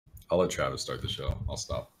I'll let Travis start the show. I'll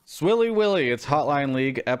stop. Swilly Willy, it's Hotline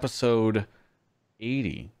League episode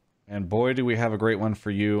 80. And boy, do we have a great one for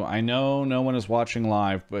you. I know no one is watching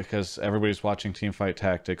live because everybody's watching Teamfight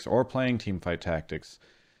Tactics or playing Teamfight Tactics.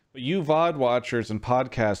 But you VOD watchers and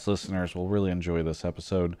podcast listeners will really enjoy this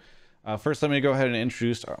episode. First, let me go ahead and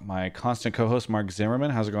introduce my constant co-host, Mark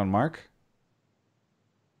Zimmerman. How's it going, Mark?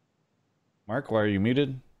 Mark, why are you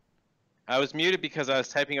muted? I was muted because I was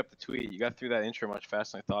typing up the tweet. You got through that intro much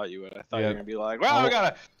faster than I thought you would. I thought you were going to be like, well, we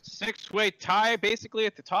got a 6-way tie basically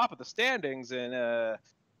at the top of the standings and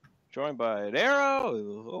joined by an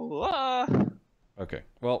arrow. Okay.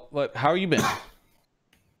 Well, how you been?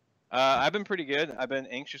 I've been pretty good. I've been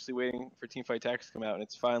anxiously waiting for Teamfight Tactics to come out, and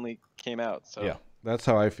it's finally came out. So yeah, that's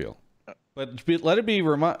how I feel. But let it be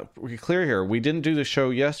clear here. We didn't do the show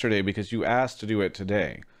yesterday because you asked to do it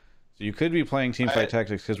today. So you could be playing Teamfight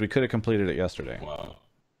Tactics because we could have completed it yesterday. Wow.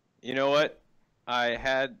 You know what? I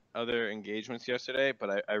had other engagements yesterday,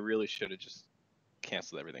 but I really should have just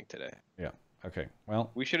canceled everything today. Yeah. Okay. Well,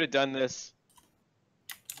 we should have done this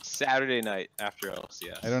Saturday night after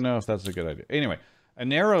LCS. I don't know if that's a good idea. Anyway,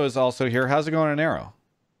 Anero is also here. How's it going, Anero?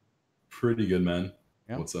 Pretty good, man.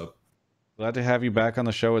 Yeah. What's up? Glad to have you back on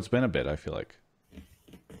the show. It's been a bit, I feel like.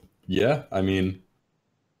 Yeah, I mean,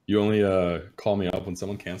 you only call me up when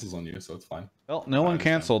someone cancels on you, so it's fine. Well, no one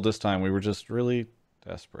canceled this time. We were just really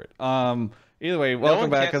desperate. Either way, welcome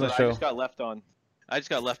back on the show. I just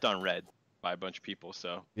got left on red by a bunch of people,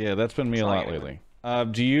 so. Yeah, that's been me a lot lately.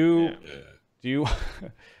 Do you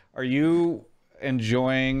are you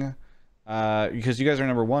enjoying because you guys are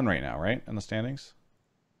number 1 right now, right? In the standings?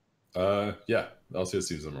 Yeah, LCS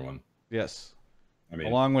team's number 1. Yes. I mean,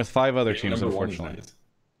 along with 5 other teams, number unfortunately. Nice.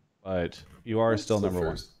 But you are still number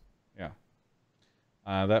first. 1.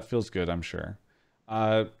 Yeah. That feels good, I'm sure.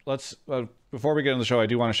 Let's before we get into the show, I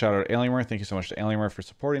do want to shout out Alienware. Thank you so much to Alienware for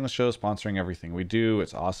supporting the show, sponsoring everything we do.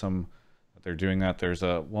 It's awesome that they're doing that. There's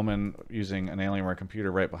a woman using an Alienware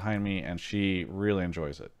computer right behind me, and she really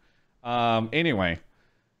enjoys it. Anyway,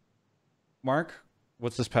 Mark,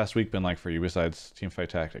 what's this past week been like for you besides Teamfight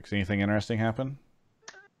Tactics? Anything interesting happen?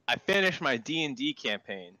 I finished my D&D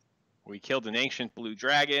campaign. We killed an ancient blue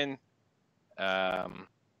dragon. And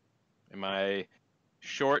my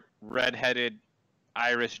short, red-headed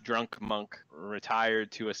Irish drunk monk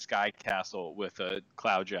retired to a sky castle with a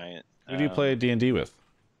cloud giant. Who do you play D&D with?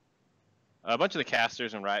 A bunch of the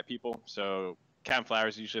casters and Riot people. So Captain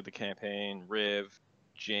Flowers usually the campaign. Riv,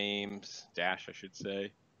 James, Dash, I should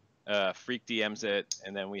say. Freak DMs it,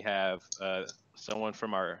 and then we have someone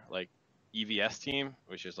from our EVS team,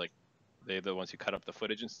 which is they're the ones who cut up the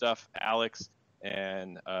footage and stuff. Alex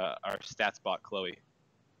and our stats bot Chloe.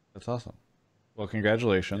 That's awesome. Well,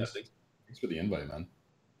 congratulations. Yeah, thanks for the invite, man.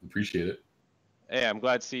 Appreciate it. Hey, I'm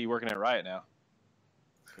glad to see you working at Riot now,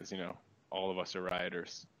 because all of us are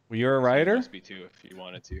rioters. Well, you're a rioter? You must be too if you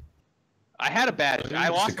wanted to. I had a badge. I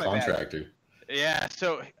lost my contractor. Badge. Yeah,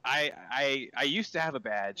 so I used to have a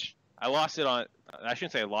badge. I lost it on. I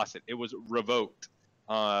shouldn't say I lost it. It was revoked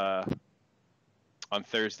on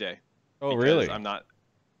Thursday. Oh, really? I'm not.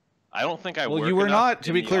 I don't think I. Well, you were not.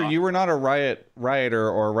 To be clear, you were not a rioter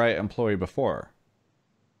or a Riot employee before.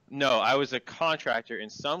 No, I was a contractor, and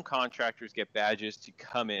some contractors get badges to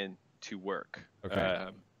come in to work. Okay.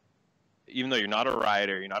 Even though you're not a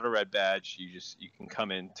rioter, you're not a red badge, you can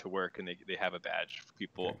come in to work and they have a badge for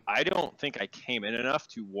people. Okay. I don't think I came in enough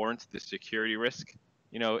to warrant the security risk,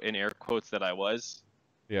 in air quotes that I was.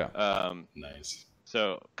 Yeah. Nice.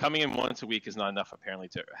 So coming in once a week is not enough apparently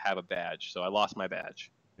to have a badge. So I lost my badge.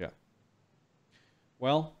 Yeah.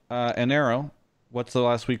 Well, Anero, what's the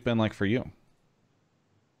last week been like for you?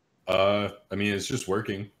 I mean, it's just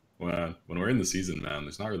working. When we're in the season, man,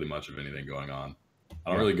 there's not really much of anything going on. I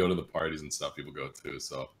don't really go to the parties and stuff people go to,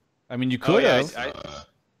 so. I mean, you could have.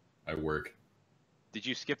 I work. Did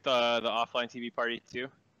you skip the offline TV party too?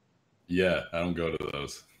 Yeah, I don't go to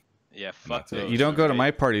those. Yeah, fuck those. You don't go to my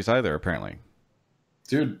parties either, apparently.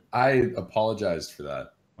 Dude, I apologized for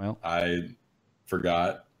that. Well, I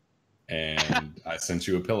forgot, and I sent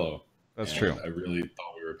you a pillow. That's true. I really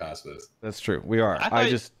thought we were past this. That's true. We are.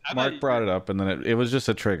 Mark brought it up, and then it was just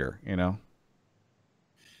a trigger,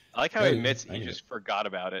 I like how he admits he just forgot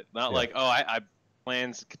about it. Not like, oh, I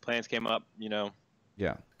plans came up,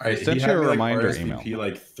 Yeah. I sent you a reminder email.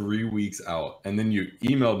 Like 3 weeks out, and then you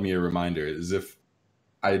emailed me a reminder as if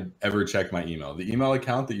I'd ever checked my email. The email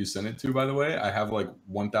account that you sent it to, by the way, I have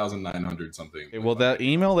 1,900 something. Okay, well, that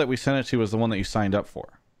email that we sent it to was the one that you signed up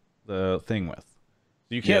for, the thing with.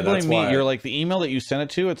 So you can't blame me. You're like, the email that you sent it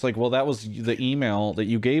to, it's like, well, that was the email that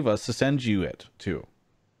you gave us to send you it to.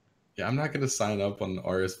 Yeah, I'm not gonna sign up on the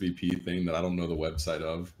RSVP thing that I don't know the website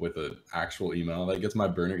of with an actual email. That gets my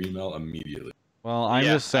burner email immediately. Well, I'm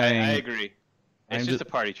Yeah, just saying. I agree. It's I'm just a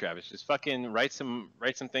party, Travis. Just fucking write some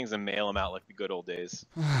things and mail them out like the good old days.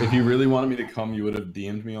 If you really wanted me to come, you would have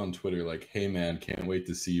DM'd me on Twitter like, "Hey man, can't wait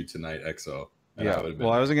to see you tonight, XO." And Yeah. I would have been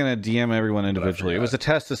Well, I wasn't gonna DM everyone individually. It was a forgot.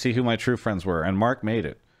 test to see who my true friends were, and Mark made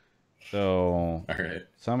it. So all right.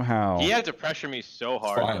 somehow, He had to pressure me so It's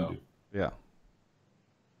hard, fine, though. dude. yeah.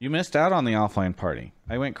 You missed out on the offline party.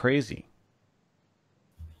 I went crazy.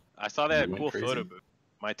 I saw that You went cool crazy? photo booth.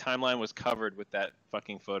 My timeline was covered with that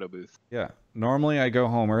fucking photo booth. Yeah. Normally I go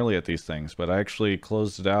home early at these things, but I actually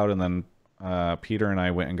closed it out, and then Peter and I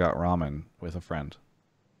went and got ramen with a friend.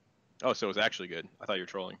 Oh, so it was actually good. I thought you were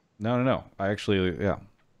trolling. No. I actually, yeah.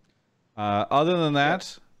 Other than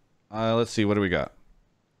that, let's see. What do we got?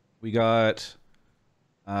 We got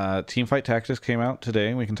Teamfight Tactics came out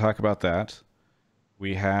today. We can talk about that.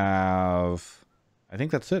 We have, I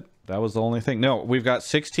think that's it. That was the only thing. No, we've got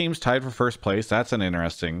 6 teams tied for first place. That's an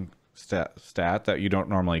interesting stat that you don't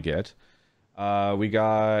normally get. We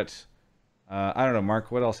got, I don't know,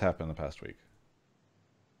 Mark, what else happened the past week?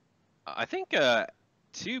 I think,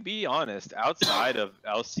 to be honest, outside of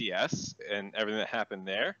LCS and everything that happened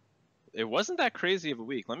there, it wasn't that crazy of a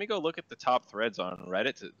week. Let me go look at the top threads on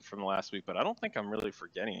Reddit from the last week, but I don't think I'm really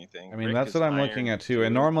forgetting anything. I mean, Rick that's is what I'm Iron looking at too. 2.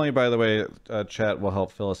 And normally, by the way, chat will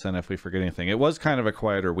help fill us in if we forget anything. It was kind of a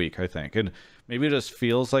quieter week, I think. And maybe it just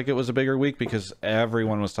feels like it was a bigger week because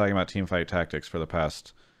everyone was talking about Teamfight Tactics for the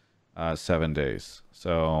past 7 days.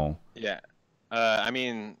 So Yeah. I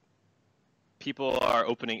mean, people are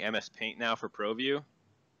opening MS Paint now for ProView.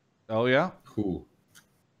 oh yeah, Cool.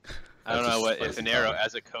 I don't That's know a what if spicy Anero, topic.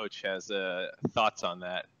 as a coach, has thoughts on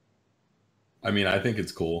that. I mean, I think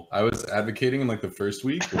it's cool. I was advocating in like the first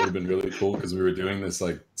week. It would have been really cool because we were doing this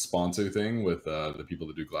like sponsor thing with the people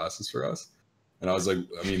that do glasses for us. And I was like,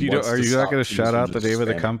 I mean, are you not going to shout out the name of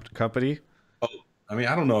the company? company? I mean,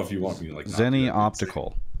 I don't know if you want me to like not do Zenny that.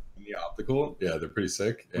 Optical. Zenny Optical, yeah, they're pretty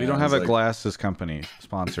sick. We And don't I have was a like, glasses company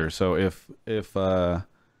sponsor, so if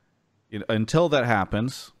until that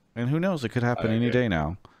happens, and who knows, it could happen any day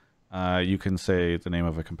now. You can say the name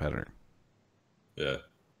of a competitor. Yeah.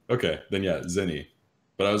 Okay, then yeah, Zenny.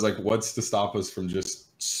 But I was like, what's to stop us from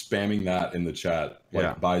just spamming that in the chat? Like,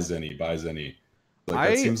 Yeah. buy Zenny, buy Zenny.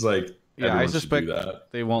 Like, that seems like Yeah, I everyone should suspect do that.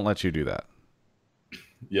 they won't let you do that.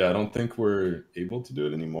 Yeah, I don't think we're able to do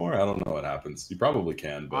it anymore. I don't know what happens. You probably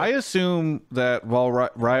can, but I assume that while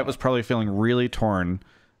Riot was probably feeling really torn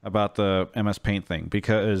about the MS Paint thing,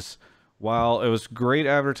 because while it was great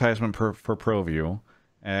advertisement for ProView,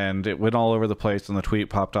 and it went all over the place and the tweet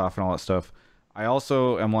popped off and all that stuff, I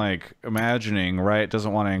also am like imagining Riot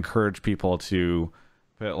doesn't want to encourage people to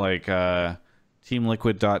put like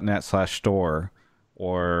teamliquid.net/store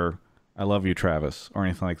or I love you Travis or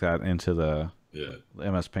anything like that into the yeah.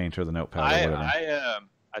 MS Paint or the Notepad or whatever.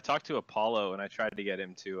 I talked to Apollo and I tried to get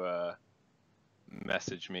him to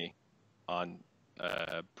message me on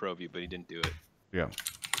ProView, but he didn't do it. Yeah,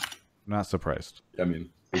 not surprised. I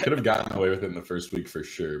mean, we could have gotten away with it in the first week for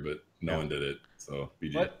sure, but no one did it. So,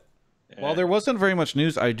 BG. But while there wasn't very much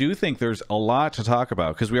news, I do think there's a lot to talk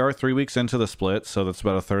about because we are 3 weeks into the split, so that's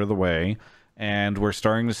about a third of the way, and we're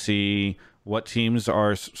starting to see what teams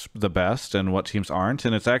are the best and what teams aren't,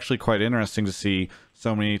 and it's actually quite interesting to see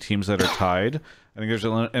so many teams that are tied. I think there's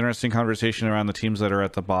an interesting conversation around the teams that are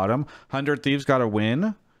at the bottom. 100 Thieves got a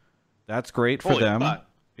win. That's great for Holy them. fuck.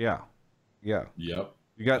 Yeah. Yep.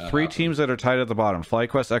 You got That 3 happened. teams that are tied at the bottom: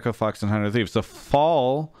 FlyQuest, Echo Fox, and 100 Thieves. The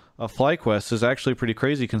fall of FlyQuest is actually pretty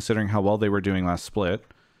crazy considering how well they were doing last split.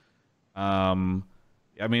 I mean,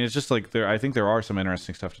 it's just like I think there are some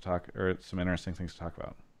interesting stuff to talk, or some interesting things to talk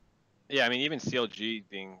about. Yeah, I mean, even CLG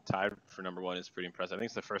being tied for #1 is pretty impressive. I think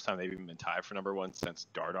it's the first time they've even been tied for #1 since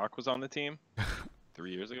Dardoch was on the team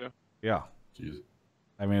 3 years ago. Yeah. Jeez.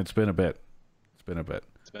 I mean, it's been a bit.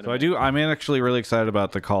 So I'm actually really excited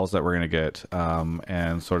about the calls that we're going to get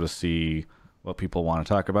and sort of see what people want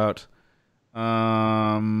to talk about. Should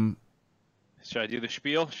I do the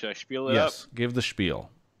spiel? Should I spiel it up? Yes, give the spiel.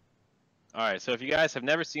 All right, so if you guys have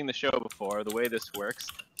never seen the show before, the way this works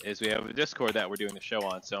is we have a Discord that we're doing the show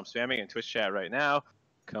on. So I'm spamming in Twitch chat right now.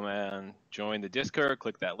 Come and join the Discord.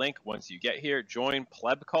 Click that link. Once you get here, join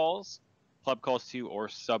Pleb Calls 2 or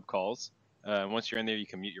Sub Calls. Once you're in there, you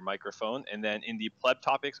can mute your microphone. And then in the Pleb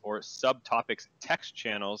Topics or Subtopics text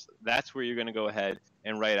channels, that's where you're going to go ahead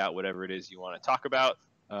and write out whatever it is you want to talk about.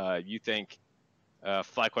 You think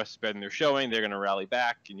FlyQuest is better than they're showing, they're going to rally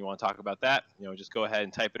back, and you want to talk about that, just go ahead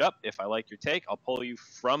and type it up. If I like your take, I'll pull you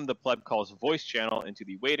from the Pleb Calls voice channel into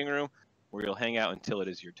the waiting room where you'll hang out until it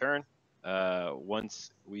is your turn.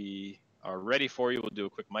 Once we are ready for you, we'll do a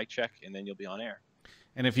quick mic check, and then you'll be on air.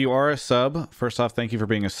 And if you are a sub, first off, thank you for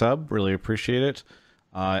being a sub. Really appreciate it.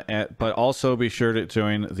 But also be sure to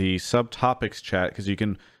join the subtopics chat because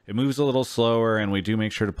it moves a little slower, and we do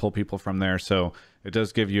make sure to pull people from there. So it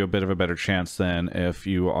does give you a bit of a better chance than if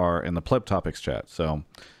you are in the pleb topics chat. So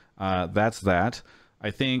that's that. I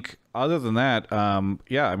think other than that,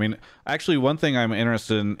 yeah, I mean, actually one thing I'm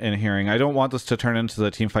interested in hearing, I don't want this to turn into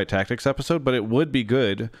the Teamfight Tactics episode, but it would be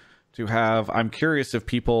good to have, I'm curious if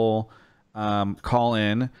people call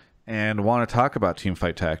in and want to talk about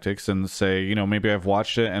Teamfight Tactics and say, you know, maybe I've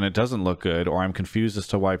watched it and it doesn't look good, or I'm confused as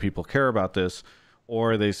to why people care about this,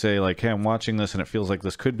 or they say like, hey, I'm watching this and it feels like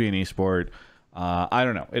this could be an esport. I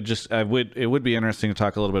don't know. It would be interesting to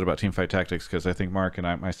talk a little bit about Teamfight Tactics because I think Mark and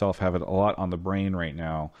I myself have it a lot on the brain right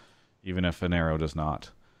now, even if Anero does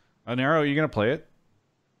not. Anero, are you gonna play it?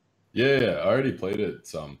 Yeah, I already played it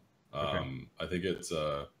some. Okay. I think it's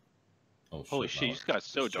oh, Holy shit, you just got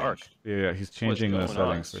so dark. Changed. Yeah, he's changing the going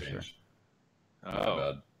on? settings for sure. Changed. My Oh,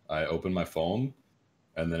 bad. I opened my phone,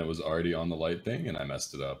 and then it was already on the light thing, and I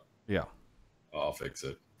messed it up. Yeah. I'll fix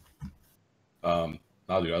it. No,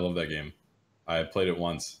 dude, I love that game. I played it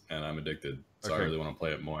once, and I'm addicted. So Okay. I really want to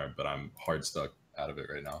play it more, but I'm hard stuck out of it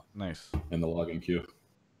right now Nice. in the login queue.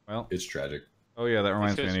 Well, It's tragic. oh yeah, that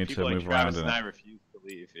reminds me. I because need to people like move Travis around in and I it. refuse to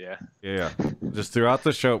leave. Yeah. Yeah. Just throughout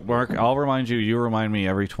the show, Mark, I'll remind you. You remind me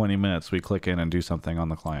every 20 minutes. We click in and do something on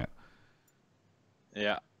the client.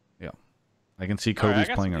 Yeah. I can see All right, I Kobe's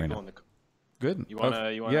got playing some right people now. in the- Good. You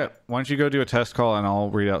wanna? Yeah. Why don't you go do a test call and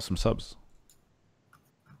I'll read out some subs.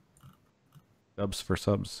 Subs for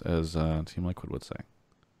subs, as Team Liquid would say.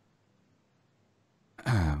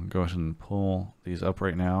 Go ahead and pull these up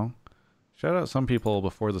right now. Shout out some people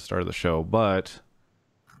before the start of the show, but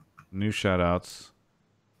new shout outs.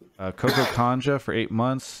 Coco Kanja for 8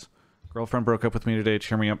 months. Girlfriend broke up with me today.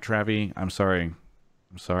 Cheer me up, Travi. I'm sorry.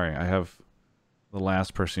 I have the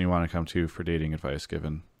last person you want to come to for dating advice,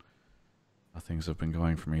 given how things have been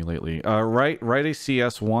going for me lately. Right a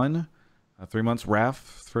CS1. 3 months. Raf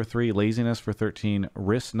for 3. Laziness for 13.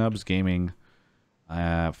 Wrist Nubs Gaming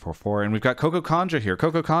for 4. And we've got Coco Kanja here.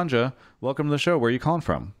 Coco Kanja, welcome to the show. Where are you calling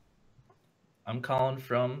from? I'm calling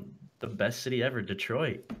from the best city ever,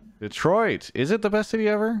 Detroit. Detroit. Is it the best city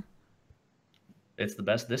ever? It's the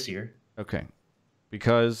best this year. Okay.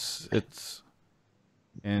 Because it's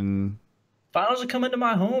in... Finals are coming to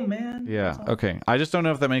my home, man. Yeah, okay. I just don't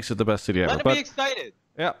know if that makes it the best city ever. Let But me be excited.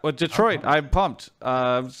 yeah, but Detroit, I'm pumped.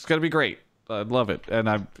 It's going to be great. I love it.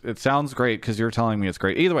 And it sounds great because you're telling me it's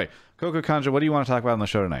great. Either way, Coco Kanja, what do you want to talk about on the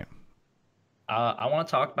show tonight? I want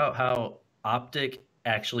to talk about how Optic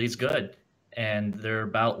actually is good. And they're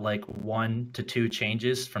about like 1 to 2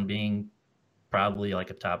 changes from being probably like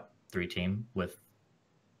a top 3 team with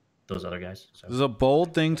those other guys. So. This is a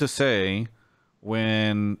bold thing to say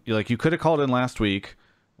when you could have called in last week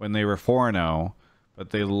when they were 4-0, but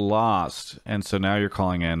they lost, and so now you're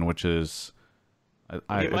calling in, which is We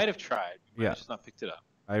might have tried. We might have just not picked it up.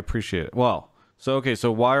 I appreciate it. Well, so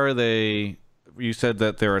why are they? You said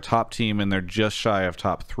that they're a top team and they're just shy of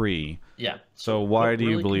top 3. Yeah. So why what do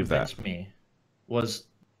you really believe that? convinced me was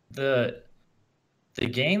the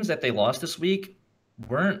games that they lost this week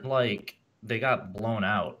weren't like they got blown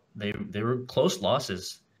out. They were close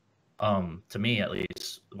losses. To me at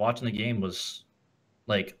least, watching the game was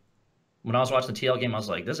like when I was watching the TL game, I was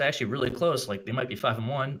like, this is actually really close. Like they might be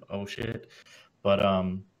 5-1. Oh shit. But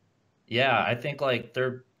yeah, I think like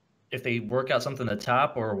if they work out something at the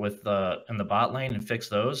top or with in the bot lane and fix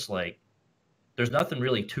those, like there's nothing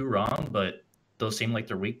really too wrong, but those seem like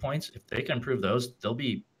their weak points. If they can improve those, they'll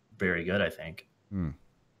be very good, I think.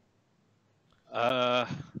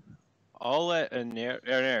 I'll let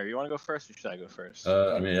Anair. You want to go first, or should I go first?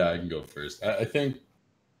 I mean, yeah, I can go first. I think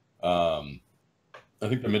the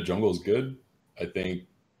mid jungle is good. I think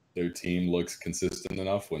their team looks consistent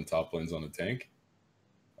enough when top lane's on the tank.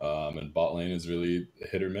 And bot lane is really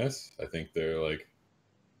hit or miss. I think they're like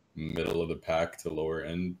middle of the pack to lower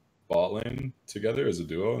end bot lane together as a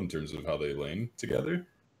duo in terms of how they lane together.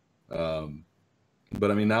 But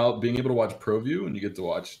I mean, now being able to watch ProView and you get to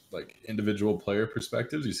watch like individual player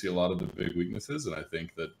perspectives, you see a lot of the big weaknesses. And I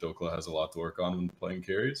think that Dokla has a lot to work on when playing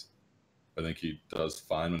carries. I think he does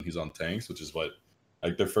fine when he's on tanks, which is what,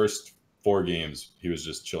 like their first 4 games, he was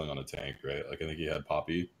just chilling on a tank, right? Like I think he had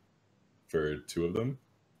Poppy for 2 of them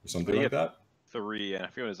or something like that. 3, and I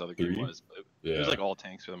forget what his other game 3? was, but it was like all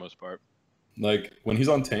tanks for the most part. Like when he's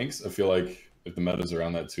on tanks, I feel like if the meta's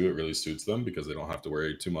around that too, it really suits them because they don't have to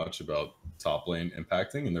worry too much about top lane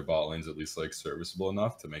impacting, and their bot lane's at least like serviceable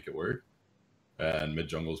enough to make it work. And mid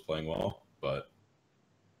jungle's playing well, but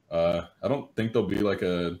I don't think they'll be like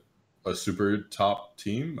a super top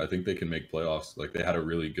team. I think they can make playoffs. Like they had a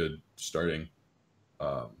really good starting.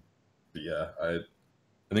 But yeah, I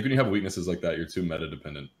think when you have weaknesses like that, you're too meta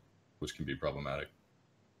dependent, which can be problematic.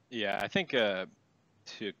 Yeah, I think to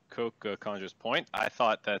Coca Conjur's point, I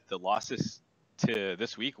thought that the losses to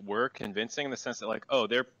this week were convincing in the sense that like, oh,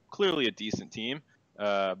 they're clearly a decent team.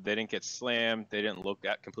 They didn't get slammed. They didn't look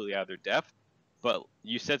completely out of their depth. But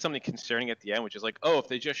you said something concerning at the end, which is like, oh, if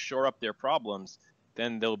they just shore up their problems,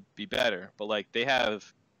 then they'll be better. But like they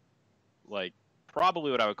have like probably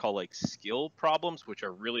what I would call like skill problems, which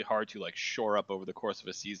are really hard to like shore up over the course of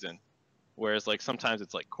a season. Whereas like sometimes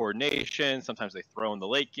it's like coordination, sometimes they throw in the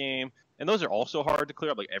late game, and those are also hard to clear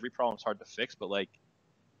up. Like every problem's hard to fix, but like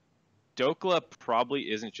Dokla probably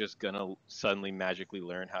isn't just gonna suddenly magically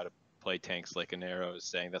learn how to play tanks like Anero is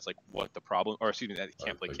saying. That's like what the problem, or excuse me, that he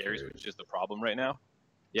can't play carries, which is the problem right now.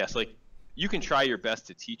 Yes, like you can try your best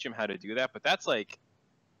to teach him how to do that, but that's like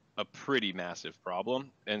a pretty massive problem.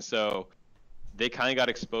 And so they kind of got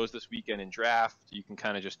exposed this weekend in draft. You can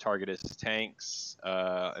kind of just target his tanks,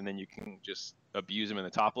 and then you can just abuse him in the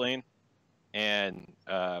top lane. And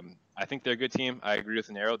I think they're a good team. I agree with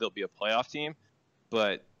Anero. They'll be a playoff team,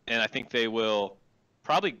 and I think they will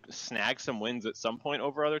probably snag some wins at some point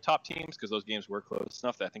over other top teams because those games were close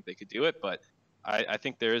enough that I think they could do it. But I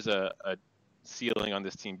think there is a ceiling on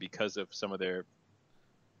this team because of some of their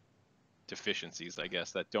deficiencies, I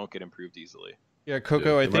guess, that don't get improved easily. Yeah,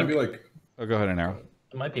 Coco, I think. Might be like, oh, go ahead, Anero.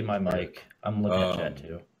 It might be my mic. I'm looking at chat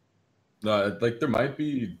too. No, like there might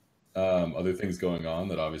be other things going on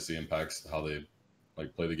that obviously impacts how they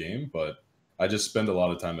like play the game, but I just spend a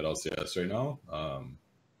lot of time at LCS right now,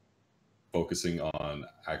 focusing on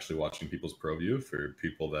actually watching people's pro view for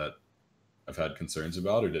people that I've had concerns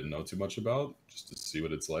about or didn't know too much about, just to see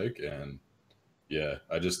what it's like. And yeah,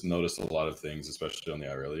 I just noticed a lot of things, especially on the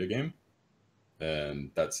Irelia game,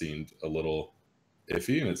 and that seemed a little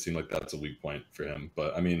iffy, and it seemed like that's a weak point for him.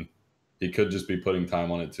 But I mean, he could just be putting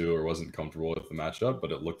time on it too, or wasn't comfortable with the matchup.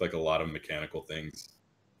 But it looked like a lot of mechanical things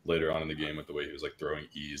later on in the game with the way he was like throwing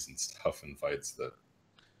E's and stuff in fights. That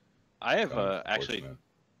I have actually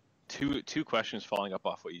two questions following up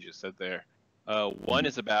off what you just said there. One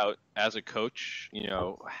is about, as a coach, you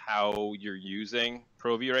know, how you're using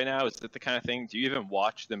ProV right now. Is it the kind of thing, do you even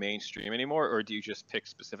watch the main stream anymore, or do you just pick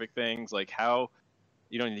specific things? Like how,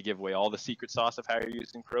 you don't need to give away all the secret sauce of how you're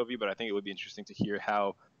using ProV, but I think it would be interesting to hear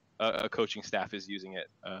how a coaching staff is using it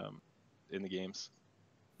in the games.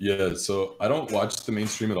 Yeah, so I don't watch the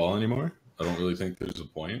mainstream at all anymore. I don't really think there's a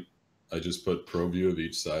point. I just put pro view of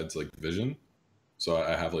each side's like vision. So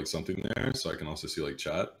I have like something there so I can also see like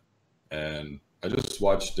chat. And I just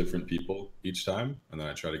watch different people each time. And then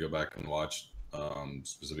I try to go back and watch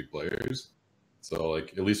specific players. So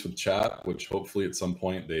like at least with chat, which hopefully at some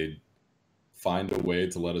point they find a way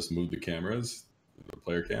to let us move the cameras, the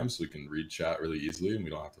player cam, so we can read chat really easily and we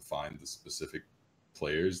don't have to find the specific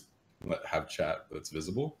players that have chat that's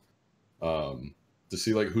visible, to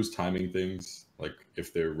see like who's timing things, like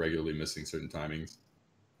if they're regularly missing certain timings,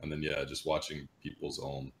 and then yeah, just watching people's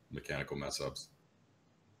own mechanical mess ups.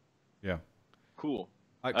 Yeah, cool.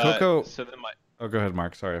 Coco, so then oh, go ahead,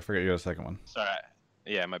 Mark. Sorry, I forgot you had a second one. Sorry,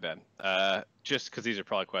 yeah, my bad. Just because these are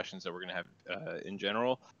probably questions that we're gonna have in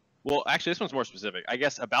general. Well, actually, this one's more specific, I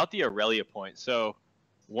guess, about the Irelia point. So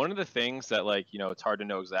one of the things that, like, you know, it's hard to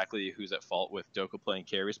know exactly who's at fault with Dokla playing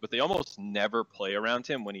carries, but they almost never play around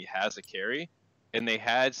him when he has a carry. And they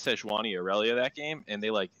had Sejuani Irelia that game, and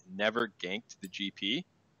they, like, never ganked the GP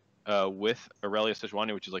with Irelia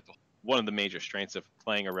Sejuani, which is, like, one of the major strengths of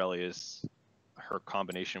playing Irelia is her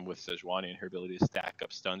combination with Sejuani and her ability to stack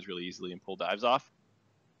up stuns really easily and pull dives off.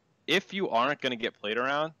 If you aren't going to get played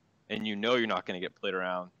around, and you know you're not going to get played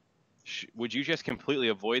around, would you just completely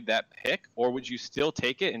avoid that pick, or would you still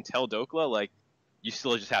take it and tell Dokla, like, you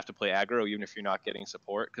still just have to play aggro even if you're not getting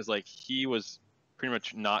support? Because, like, he was pretty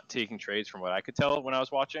much not taking trades from what I could tell when I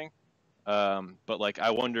was watching. But, like, I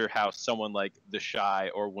wonder how someone like the Shy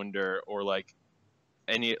or Wunder or, like,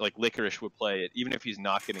 any, like, Licorice would play it, even if he's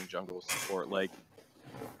not getting jungle support. Like,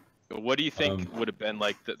 what do you think would have been,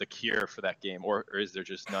 like, the cure for that game? Or is there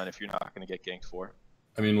just none if you're not going to get ganked for?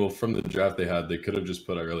 I mean, well, from the draft they had, they could have just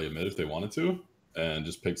put Irelia mid if they wanted to, and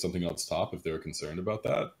just picked something else top if they were concerned about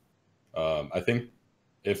that. I think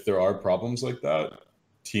if there are problems like that,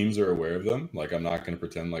 teams are aware of them. Like, I'm not going to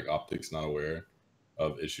pretend like Optic's not aware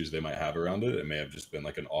of issues they might have around it. It may have just been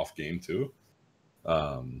like an off game too,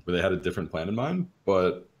 where they had a different plan in mind.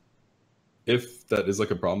 But if that is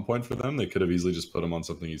like a problem point for them, they could have easily just put him on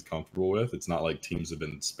something he's comfortable with. It's not like teams have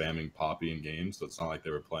been spamming Poppy in games, so it's not like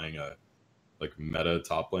they were playing a like meta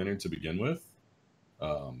top laner to begin with.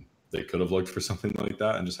 they could have looked for something like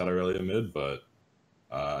that and just had Aurelia mid, but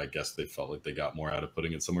I guess they felt like they got more out of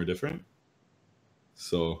putting it somewhere different.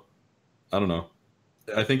 So I don't know.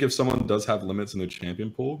 I think if someone does have limits in their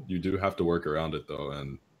champion pool, you do have to work around it though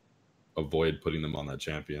and avoid putting them on that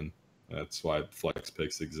champion. That's why flex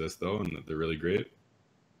picks exist though, and they're really great.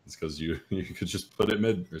 It's because you could just put it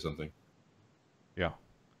mid or something. Yeah.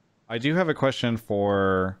 I do have a question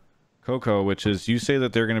for Coco, which is you say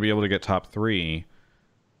that they're going to be able to get top 3.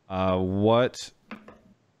 What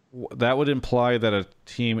that would imply that a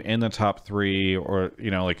team in the top 3, or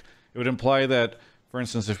like it would imply that, for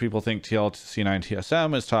instance, if people think TLC9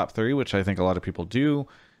 TSM is top 3, which I think a lot of people do,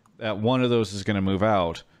 that one of those is going to move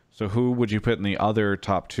out. So who would you put in the other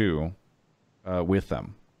top 2 with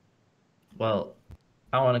them? Well,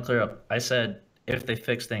 I want to clear up. I said if they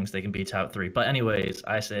fix things, they can be top 3. But anyways,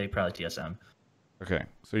 I say probably TSM. Okay,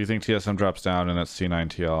 so you think TSM drops down and it's C9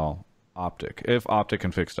 TL Optic, if Optic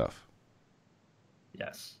can fix stuff?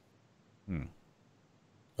 Yes.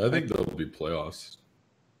 I think there'll be playoffs.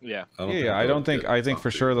 Yeah. I think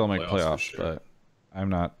for sure they'll make playoffs, sure.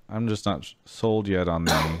 but I'm just not sold yet on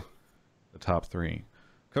the top 3.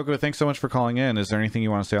 Coco, thanks so much for calling in. Is there anything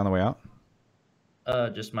you want to say on the way out?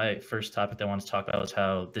 Just my first topic that I want to talk about is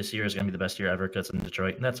how this year is going to be the best year ever because I'm in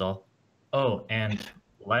Detroit, and that's all. Oh, and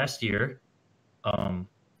last year,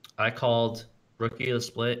 I called Rookie of the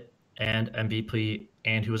Split and MVP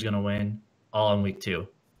and who was going to win all in week 2.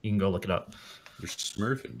 You can go look it up. You're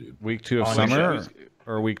smurfing, dude. Week 2 of On summer your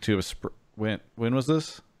or week 2 of when was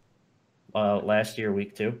this? Last year,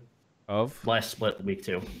 week 2. Of Last split, week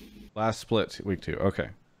 2. last split, week 2. Okay.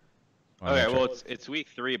 Okay, well it's week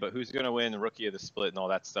 3, but who's gonna win Rookie of the Split and all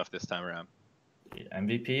that stuff this time around?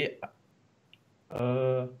 MVP.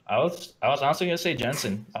 I was honestly gonna say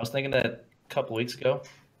Jensen. I was thinking that a couple weeks ago.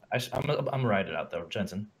 I'm gonna write it out though.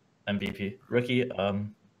 Jensen, MVP. Rookie.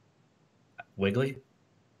 Wiggly.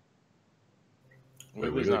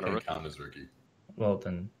 Wiggly's not a can't rookie. count as rookie. Well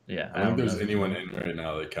then, yeah. I don't think there's know. anyone in right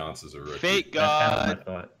now that counts as a rookie. Fake That's kind of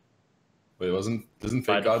God. my thought. Wait, doesn't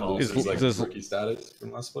By Fake God default. lose his Does- rookie status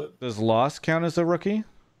from last split? Does Loss count as a rookie?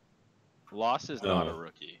 Loss is not a No.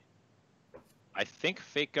 rookie. I think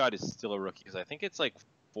Fake God is still a rookie because I think it's like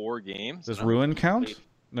 4 games. Does No, Ruin he count? played-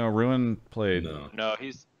 No, Ruin played. No. No,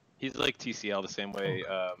 he's like TCL the same way.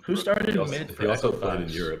 Who started He also, mid? he also played in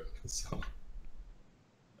Xbox? Europe. So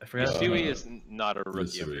I forgot. Yasui is not a rookie. I'm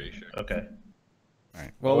Yasui. pretty sure. Okay. All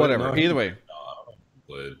right. Well, Oh, whatever. no, Either way, no, I don't know. He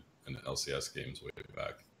played in LCS games way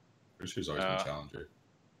back. Pretty sure he's always Oh. been challenger.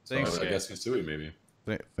 So Thanks. I guess Yasui maybe.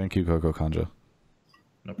 thank you, Coco Kanja.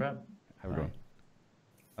 No problem. Have a good one.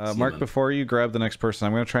 See you, Mark, man. before you grab the next person,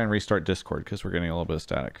 I'm going to try and restart Discord because we're getting a little bit of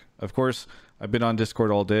static. Of course, I've been on Discord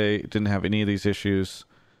all day, didn't have any of these issues,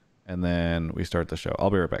 and then we start the show. I'll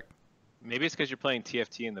be right back. Maybe it's because you're playing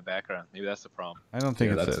TFT in the background. Maybe that's the problem. I don't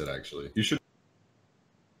think Yeah, it's that's it. it actually. You should.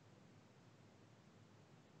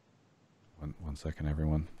 One second,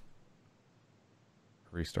 everyone.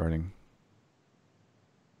 Restarting.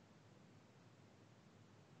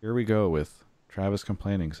 Here we go with Travis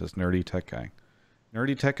complaining, says Nerdy Tech Guy.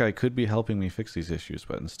 Nerdy Tech Guy could be helping me fix these issues,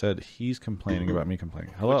 but instead he's complaining about me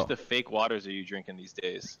complaining. Hello. Which the fake waters are you drinking these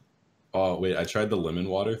days? Oh wait, I tried the lemon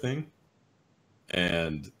water thing,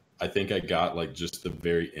 and I think I got like just the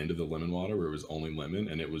very end of the lemon water where it was only lemon,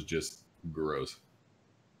 and it was just gross.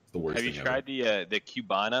 It's the worst. Have you thing tried the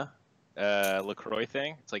Cubana LaCroix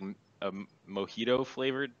thing? It's like a mojito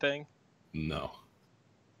flavored thing. Ever. No.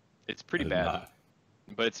 It's pretty I did bad, not.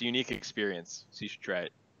 but it's a unique experience, so you should try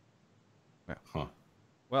it. Huh.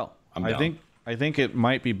 Well, I'm I down. think it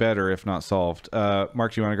might be better if not solved.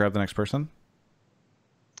 Mark, do you want to grab the next person?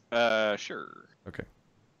 Sure. Okay.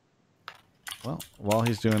 Well, while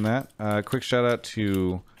he's doing that, quick shout out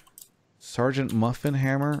to Sergeant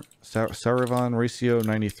Muffinhammer, Saravan, Racio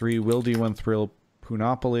 93, Will D1 Thrill,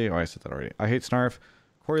 Punopoly. Oh, I said that already. I hate Snarf.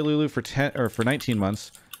 Corey Lulu for 19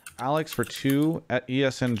 months. Alex for 2. At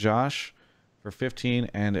ESN Josh for 15,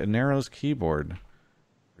 and Nero's Keyboard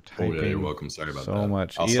for typing. Oh yeah, you're welcome. Sorry about so that.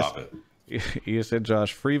 much. I'll stop it. ESN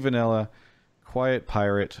Josh, Free Vanilla, Quiet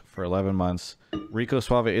Pirate for 11 months. Rico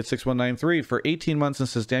Suave 86193 for 18 months and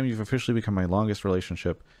says, "Damn, you've officially become my longest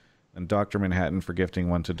relationship." And Dr. Manhattan for gifting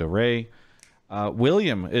one to DeRay.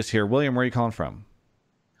 William is here. William, where are you calling from?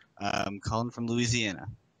 I'm calling from Louisiana.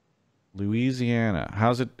 Louisiana.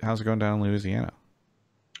 How's it going down in Louisiana?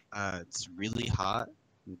 It's really hot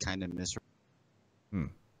and kind of miserable.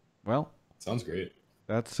 Well, Sounds great.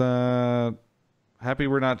 that's happy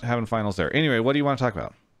we're not having finals there. Anyway, what do you want to talk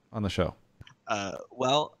about on the show?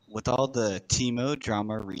 Well, with all the Teemo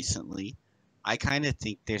drama recently, I kind of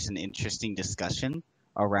think there's an interesting discussion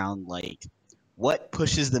around like what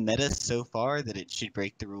pushes the meta so far that it should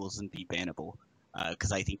break the rules and be bannable?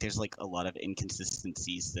 Because I think there's like a lot of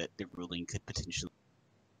inconsistencies that the ruling could potentially.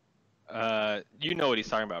 You know what he's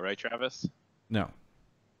talking about, right, Travis? No.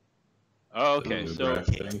 Oh, The okay. new So draft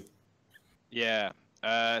thing. yeah.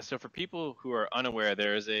 So for people who are unaware,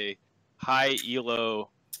 there is a high elo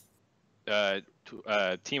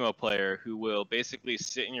Teemo player who will basically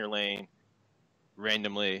sit in your lane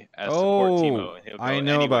randomly as support Teemo, and he'll go I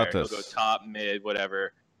know anywhere. about He'll go this. top, mid,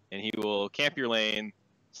 whatever, and he will camp your lane,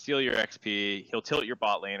 steal your XP. He'll tilt your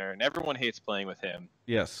bot laner, and everyone hates playing with him.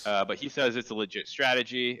 Yes. But he says it's a legit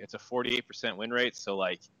strategy. It's a 48% win rate, so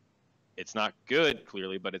like, it's not good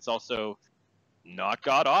clearly, but it's also not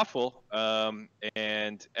god awful.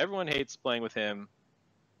 And everyone hates playing with him.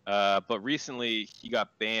 But recently he got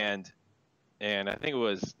banned, and I think it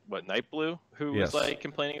was Nightblue who Yes. was like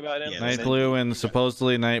complaining about him. Yeah, and then Nightblue he and got-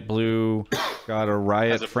 supposedly Nightblue got a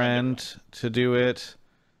Riot Has a friend friend to do it.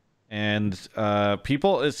 And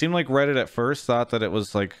people, it seemed like Reddit at first thought that it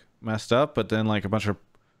was like messed up, but then like a bunch of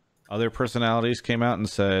other personalities came out and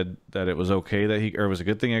said that it was okay that it was a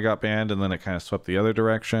good thing it got banned, and then it kind of swept the other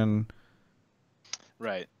direction.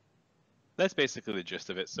 Right. That's basically the gist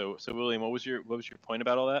of it. So William, what was your point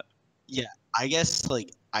about all that? I guess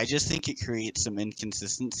like I just think it creates some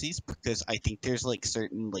inconsistencies because I think there's like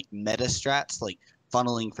certain like meta strats like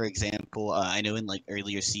funneling, for example. I know in like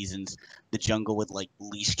earlier seasons the jungle would like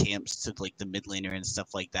leash camps to like the mid laner and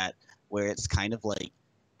stuff like that, where it's kind of like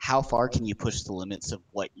how far can you push the limits of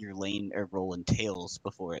what your lane or role entails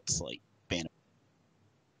before it's like bannable.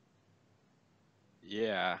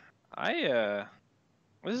 Yeah.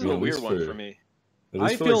 This is I mean, a at weird least one for- for me. At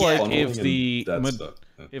least I for, feel like funneling if and the that stuff.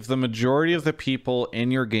 Yeah. if the majority of the people in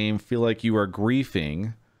your game feel like you are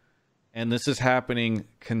griefing, and this is happening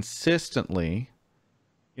consistently,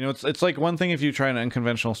 you know, it's like one thing if you try an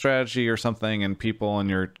unconventional strategy or something and people in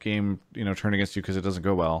your game, you know, turn against you because it doesn't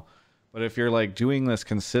go well. But if you're like doing this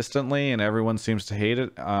consistently and everyone seems to hate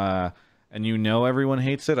it, and you know everyone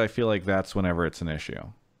hates it, I feel like that's whenever it's an issue.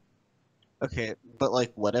 Okay, but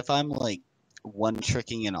like what if I'm like one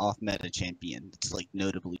tricking an off meta champion that's like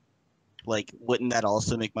notably like wouldn't that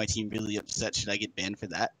also make my team really upset? Should I get banned for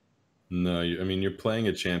that? No, I mean you're playing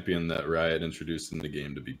a champion that Riot introduced in the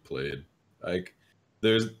game to be played. Like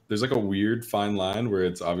there's like a weird fine line where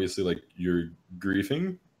it's obviously like you're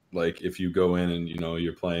griefing. Like if you go in and you know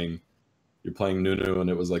you're playing Nunu and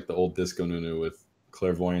it was like the old disco Nunu with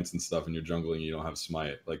clairvoyance and stuff and you're jungling and you don't have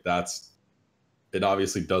smite. Like it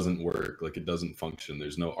obviously doesn't work. Like it doesn't function.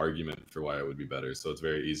 There's no argument for why it would be better. So it's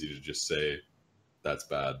very easy to just say that's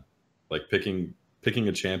bad. Like picking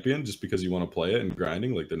a champion just because you want to play it and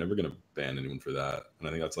grinding, like they're never going to ban anyone for that. And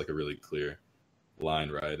I think that's like a really clear line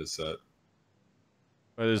Riot is set.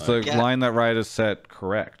 But is the Yeah. line that Riot is set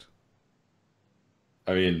correct?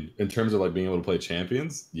 I mean, in terms of like being able to play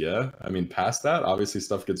champions, yeah. I mean, past that, obviously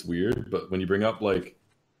stuff gets weird. But when you bring up like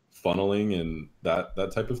funneling and that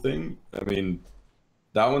type of thing, I mean,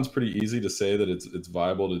 that one's pretty easy to say that it's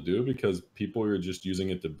viable to do because people are just using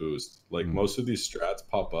it to boost. Like most of these strats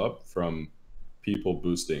pop up from people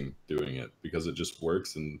boosting doing it because it just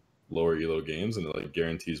works in lower elo games and it like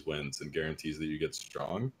guarantees wins and guarantees that you get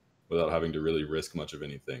strong without having to really risk much of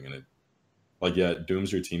anything. And it like yeah, it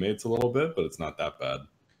dooms your teammates a little bit, but it's not that bad.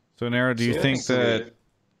 So Nara, do you So- think so-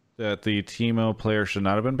 that the Teemo player should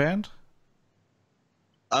not have been banned?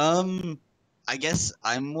 I guess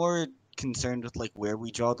I'm more concerned with like where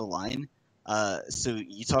we draw the line. So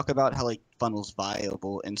you talk about how like funnel's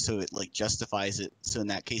viable, and so it like justifies it. So in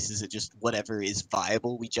that case, is it just whatever is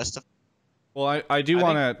viable we justify? Well, I do I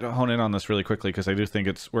want to hone in on this really quickly because I do think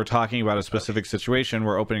we're talking about a specific situation.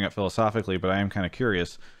 We're opening it philosophically, but I am kind of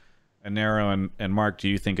curious. And Nero and Mark, do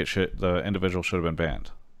you think the individual should have been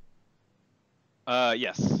banned?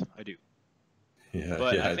 Yes, I do. Yeah,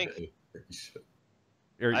 But yeah, I think- do. You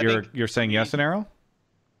should. You're saying yes, Nero?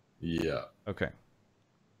 Yeah. Okay.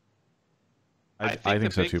 I think I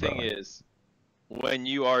think the so big too. By thing the way. is when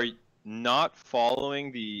you are not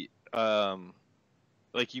following the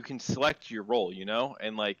like you can select your role, you know,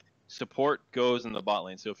 and like support goes in the bot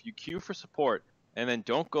lane. So if you queue for support and then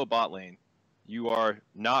don't go bot lane, you are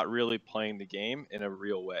not really playing the game in a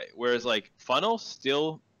real way. Whereas like funnel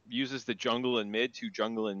still uses the jungle and mid to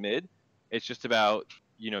jungle and mid. It's just about,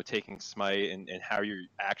 you know, taking smite and how you're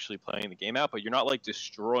actually playing the game out, but you're not like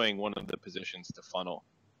destroying one of the positions to funnel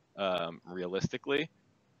realistically.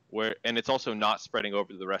 And it's also not spreading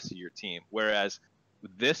over to the rest of your team. Whereas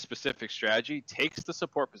this specific strategy takes the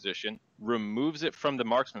support position, removes it from the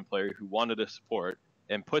marksman player who wanted to support,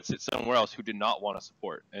 and puts it somewhere else who did not want to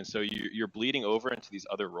support. And so you're bleeding over into these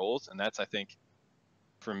other roles, and that's, I think,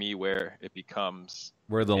 for me where it becomes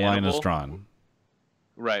Where the line is bannable. drawn.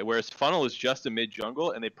 Right, whereas funnel is just a mid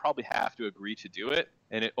jungle, and they probably have to agree to do it,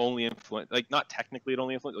 and it only influence, like, not technically it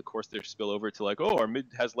only influence. Of course, there's spillover to like, oh, our mid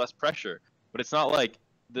has less pressure, but it's not like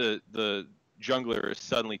the jungler is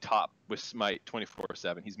suddenly top with smite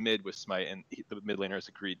 24/7. He's mid with smite, and the mid laner has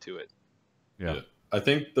agreed to it. Yeah. I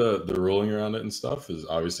think the ruling around it and stuff is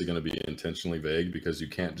obviously going to be intentionally vague, because you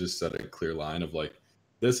can't just set a clear line of like,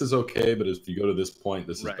 this is okay, but if you go to this point,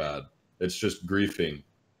 this is Right. bad. It's just griefing.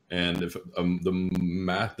 And if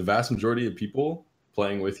the vast majority of people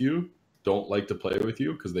playing with you don't like to play with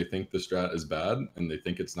you because they think the strat is bad and they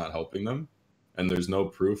think it's not helping them, and there's no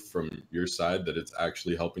proof from your side that it's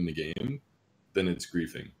actually helping the game, then it's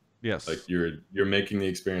griefing. Yes. Like you're making the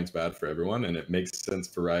experience bad for everyone, and it makes sense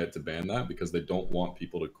for Riot to ban that because they don't want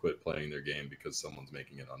people to quit playing their game because someone's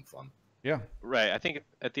making it unfun. Yeah. Right. I think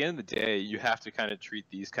at the end of the day, you have to kind of treat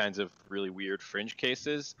these kinds of really weird fringe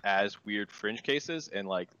cases as weird fringe cases and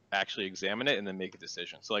like actually examine it and then make a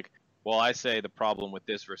decision. So like, while I say the problem with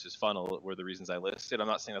this versus funnel were the reasons I listed, I'm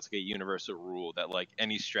not saying that's like a universal rule that like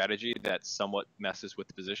any strategy that somewhat messes with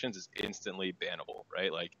the positions is instantly bannable,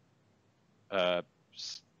 right? Like,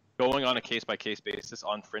 going on a case-by-case basis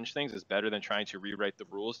on fringe things is better than trying to rewrite the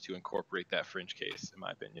rules to incorporate that fringe case, in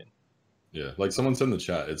my opinion. Yeah, like someone said in the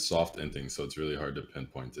chat, it's soft inting, so it's really hard to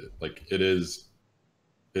pinpoint it. Like it is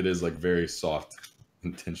like very soft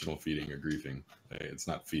intentional feeding or griefing. It's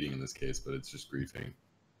not feeding in this case, but it's just griefing.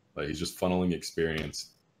 Like he's just funneling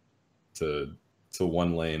experience to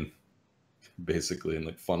one lane, basically, and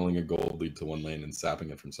like funneling a gold lead to one lane and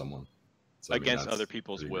sapping it from someone. So, Against that's other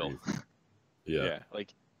people's pretty will. grief. Yeah.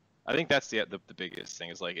 Like I think that's the biggest thing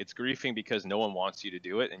is like it's griefing because no one wants you to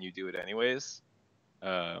do it and you do it anyways.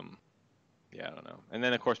 Yeah, I don't know. And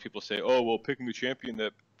then of course people say, oh well, picking a champion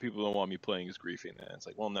that people don't want me playing is griefing. And it's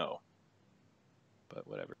like, well, no. But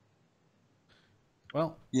whatever.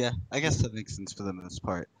 Well, Yeah, I guess that makes sense for the most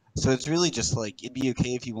part. So it's really just like it'd be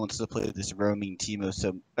okay if he wants to play this roaming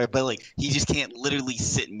Teemo, but like he just can't literally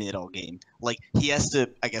sit mid all game. Like he has to,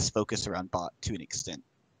 I guess, focus around bot to an extent.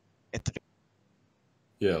 At the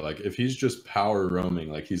Yeah, like if he's just power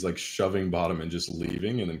roaming, like he's like shoving bottom and just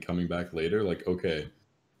leaving and then coming back later, like okay,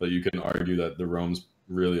 but you can argue that the roams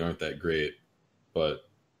really aren't that great, but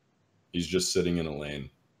he's just sitting in a lane.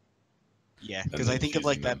 yeah, And because I then think of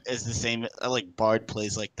like choosing that as the same. Like Bard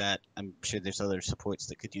plays like that. I'm sure there's other supports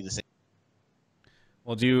that could do the same.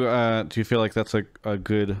 well, do you feel like that's a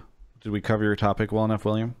good? Did we cover your topic well enough,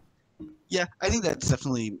 William? Yeah, I think that's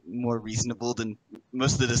definitely more reasonable than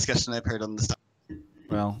most of the discussion I've heard on this.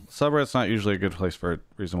 Well, subreddit's not usually a good place for a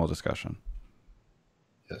reasonable discussion.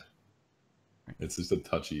 It's just a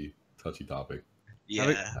touchy topic.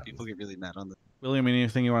 Yeah, people get really mad on that. William,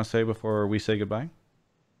 anything you want to say before we say goodbye?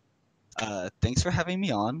 Thanks for having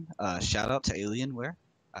me on. Shout out to Alienware.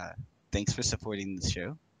 Thanks for supporting the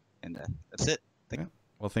show, and that's it.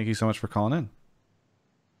 Well, thank you so much for calling in.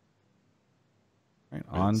 Right,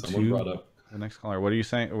 on Someone to brought up the next caller. What are you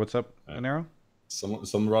saying? What's up, Anero?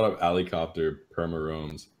 someone brought up Alicopter perma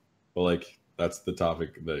roams, but like that's the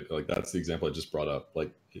topic that like that's the example I just brought up.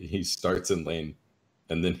 Like he starts in lane,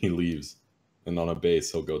 and then he leaves, and on a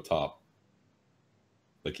base he'll go top.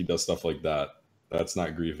 Like he does stuff like that. That's not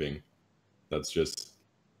griefing. That's just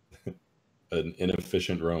an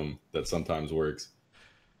inefficient roam that sometimes works.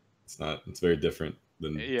 It's not. It's very different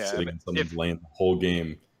than sitting in someone's lane the whole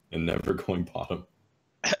game and never going bottom.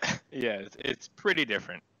 Yeah, it's pretty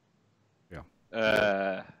different.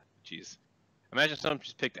 Yeah. Jeez. Imagine someone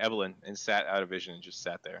just picked Evelyn and sat out of vision and just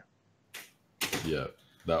sat there. Yeah,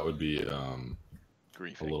 that would be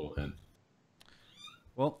Griefing. a little hint.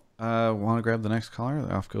 Well, want to grab the next caller?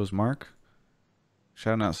 Off goes Mark.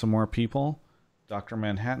 Shouting out some more people. Dr.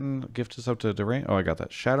 Manhattan, gift us up to DeRay. Oh, I got that.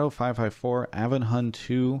 Shadow554, Avanhun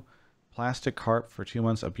 2, Plastic Carp for 2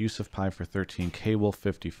 months, Abusive Pie for 13, K-Wolf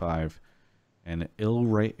 55, and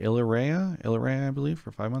Illyria, I believe,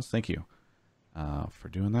 for 5 months. Thank you for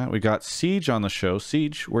doing that. We got Siege on the show.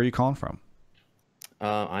 Siege, where are you calling from?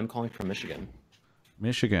 I'm calling from Michigan.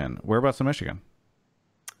 Michigan. Whereabouts in Michigan?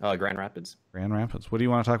 Grand Rapids. Grand Rapids. What do you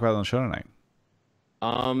want to talk about on the show tonight?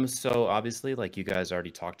 So obviously, like you guys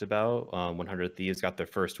already talked about, 100 Thieves got their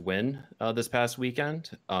first win this past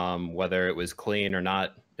weekend. Whether it was clean or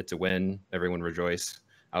not, it's a win. Everyone rejoice.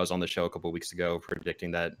 I was on the show a couple of weeks ago predicting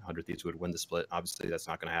that 100 Thieves would win the split. Obviously, that's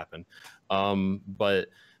not going to happen. But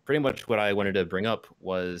pretty much what I wanted to bring up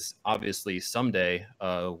was obviously Someday,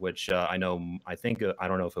 which I don't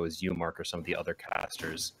know if it was you, Mark, or some of the other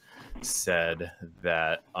casters said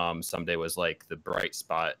that Someday was like the bright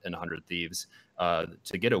spot in 100 Thieves.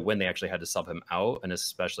 To get a win, they actually had to sub him out, and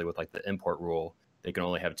especially with like the import rule, they can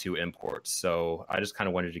only have 2 imports. So I just kind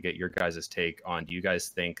of wanted to get your guys' take on, do you guys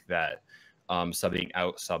think that subbing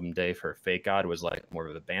out someday for Fake God was like more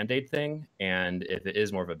of a band-aid thing? And if it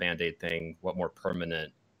is more of a band-aid thing, what more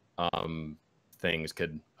permanent things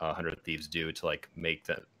could 100 Thieves do to like make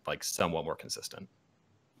that like somewhat more consistent?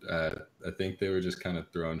 I think they were just kind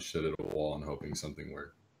of throwing shit at a wall and hoping something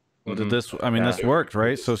worked. Well, did this? I mean, Yeah. this worked,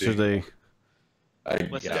 right? So should they? I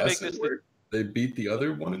Let's just guess make it this worked. They beat the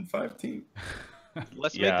other 1-5 team.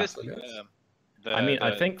 Let's Yeah. make this. I guess. I mean,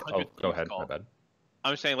 I think. 100 Oh, go Thieves ahead. call. My bad.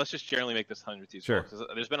 I'm saying let's just generally make this 100 Thieves Sure. call,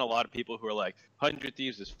 because there's been a lot of people who are like 100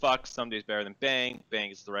 Thieves is fucked. Someday's better than Bang.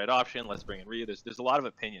 Bang is the right option. Let's bring in Ryu. There's a lot of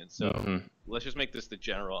opinions, so Mhm. let's just make this the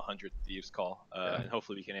general 100 Thieves call, and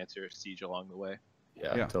hopefully we can answer Siege along the way.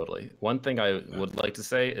 Yeah, totally. One thing I would like to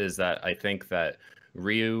say is that I think that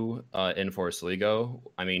Ryu in Forest Ligo,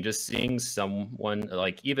 I mean, just seeing someone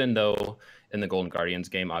like, even though in the Golden Guardians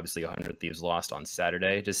game, obviously 100 Thieves lost on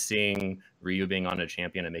Saturday, just seeing Ryu being on a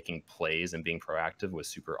champion and making plays and being proactive was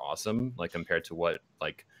super awesome, like compared to what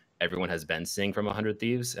like everyone has been seeing from 100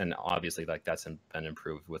 Thieves. And obviously like that's been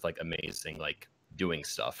improved with like amazing like doing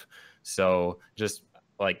stuff. So just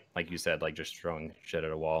like you said, like just throwing shit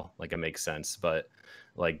at a wall, like it makes sense. But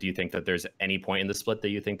like, do you think that there's any point in the split that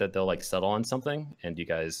you think that they'll like settle on something? And do you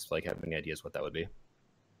guys like have any ideas what that would be?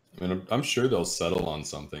 I mean, I'm sure they'll settle on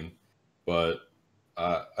something, but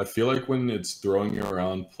I feel like when it's throwing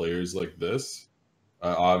around players like this, I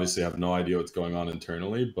obviously have no idea what's going on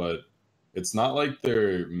internally, but it's not like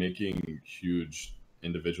they're making huge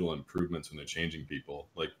individual improvements when they're changing people.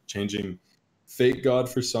 Like changing Fake God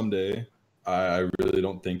for Someday, I really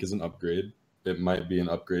don't think is an upgrade. It might be an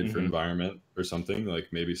upgrade for Mhm. environment or something. Like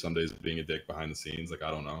maybe Someday's being a dick behind the scenes. Like I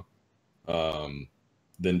don't know.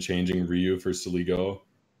 Then changing Ryu for Saligo,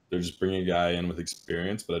 they're just bringing a guy in with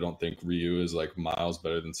experience, but I don't think Ryu is like miles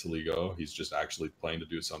better than Saligo. He's just actually playing to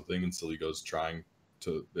do something, and Saligo's trying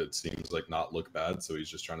to, it seems like, not look bad, so he's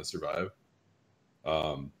just trying to survive.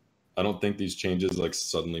 I don't think these changes like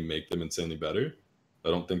suddenly make them insanely better. I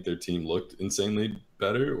don't think their team looked insanely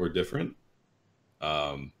better or different.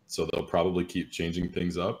 So they'll probably keep changing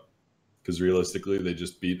things up, because realistically, they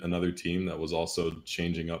just beat another team that was also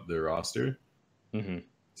changing up their roster. Mm-hmm.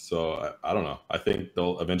 So I don't know. I think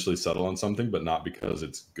they'll eventually settle on something, but not because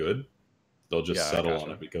it's good. They'll just Yeah, I settle on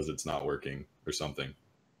gotcha. it because it's not working or something.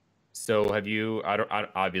 So have you?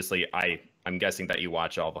 Obviously I'm guessing that you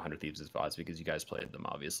watch all of 100 Thieves' VODs because you guys played them,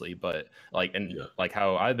 obviously. But like, and Yeah. like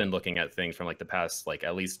how I've been looking at things from like the past, like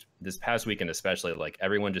at least this past weekend, especially, like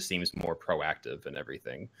everyone just seems more proactive and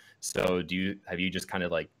everything. So have you just kind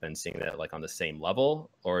of like been seeing that like on the same level,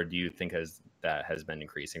 or do you think that has been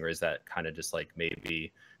increasing, or is that kind of just like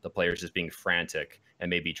maybe the players just being frantic and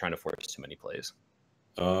maybe trying to force too many plays?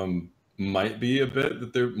 Might be a bit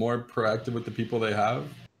that they're more proactive with the people they have.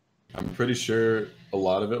 I'm pretty sure a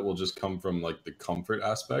lot of it will just come from like the comfort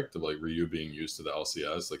aspect of like Ryu being used to the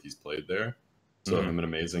LCS, like he's played there. So Mhm. him and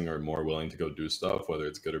Amazing are more willing to go do stuff, whether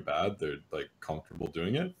it's good or bad. They're like comfortable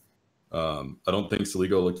doing it. I don't think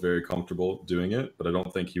Saligo looked very comfortable doing it, but I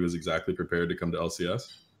don't think he was exactly prepared to come to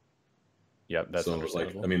LCS. Yep, that's So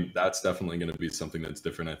understandable. like, I mean, that's definitely going to be something that's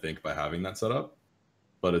different, I think, by having that setup.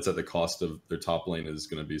 But it's at the cost of their top lane is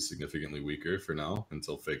going to be significantly weaker for now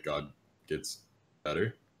until Fake God gets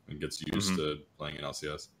better and gets used Mhm. to playing in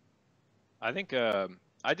LCS. I think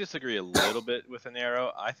I disagree a little bit with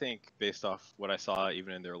Anero. I think based off what I saw,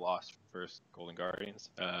 even in their loss first Golden Guardians,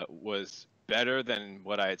 was better than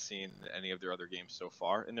what I had seen in any of their other games so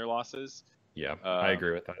far in their losses. Yeah, I Um,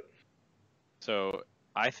 agree with that. So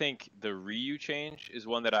I think the Ryu change is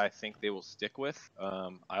one that I think they will stick with.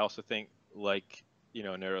 I also think, like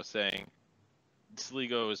Nero's saying,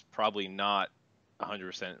 Sligo is probably not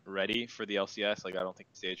 100% ready for the LCS. Like I don't think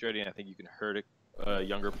he's stage ready, and I think you can hurt a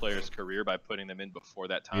younger player's career by putting them in before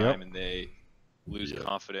that time, Yep. and they lose Yeah.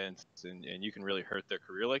 confidence, and you can really hurt their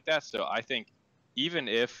career like that. So I think even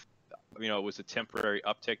if it was a temporary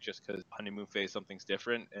uptick just because honeymoon phase something's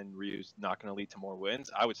different and Ryu's not going to lead to more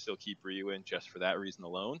wins, I would still keep Ryu in just for that reason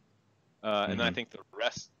alone. And then I think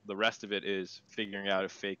the rest of it is figuring out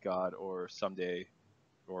if Fake God or Someday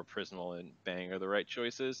or Prismal and Bang are the right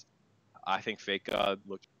choices. I think Fake God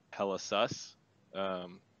looked hella sus, but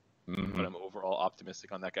I'm overall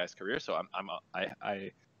optimistic on that guy's career. So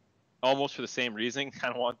I almost for the same reason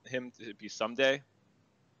kind of want him to be Someday.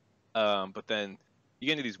 But then you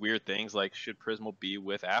get into these weird things like, should Prismal be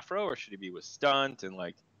with Afro or should he be with Stunt? And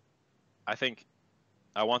like, I think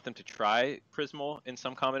I want them to try Prismal in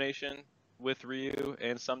some combination with Ryu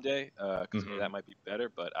and Someday, because maybe that might be better.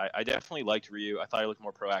 But I definitely liked Ryu. I thought he looked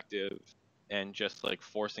more proactive and just like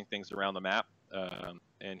forcing things around the map.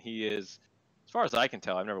 And he is as far as I can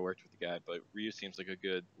tell, I've never worked with the guy, but Ryu seems like a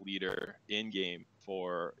good leader in game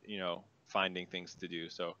for, finding things to do.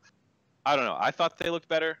 So I don't know. I thought they looked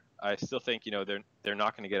better. I still think, they're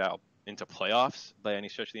not going to get out into playoffs by any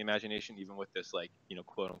stretch of the imagination, even with this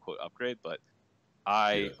quote unquote upgrade. But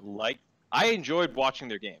I enjoyed watching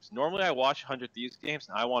their games. Normally I watch 100 Thieves games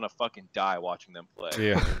and I want to fucking die watching them play.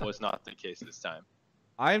 Yeah. It was not the case this time.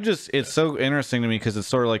 It's so interesting to me because it's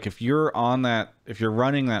sort of like if you're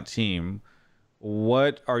running that team,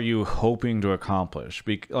 what are you hoping to accomplish?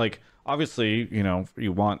 Like, obviously,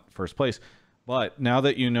 you want first place, but now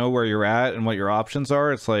that you know where you're at and what your options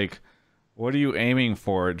are, it's like, what are you aiming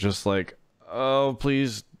for? Just like, oh,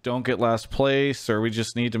 please don't get last place, or we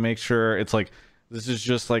just need to make sure. It's like, this is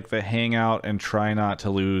just like the hangout and try not to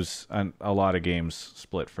lose a lot of games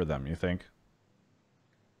split for them, you think?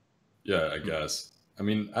 Yeah, I guess. I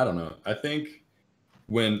mean, I don't know. I think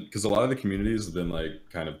because a lot of the communities have been like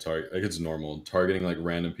kind of it's normal targeting like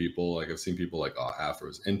random people. Like I've seen people like, oh, Afro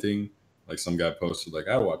was inting. Like some guy posted like,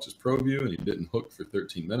 I watched his pro view and he didn't hook for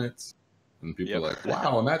 13 minutes. And people are like,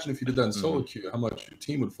 wow, imagine if you did that in solo queue, how much your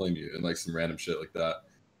team would flame you, and like some random shit like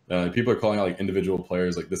that. People are calling out like individual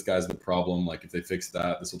players, like this guy's the problem. Like if they fix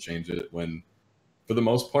that, this will change it. When for the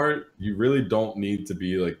most part, you really don't need to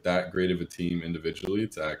be like that great of a team individually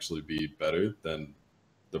to actually be better than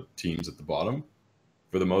the teams at the bottom.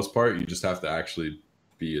 For the most part, you just have to actually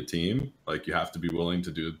be a team. Like you have to be willing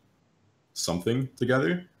to do something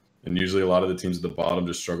together. And usually a lot of the teams at the bottom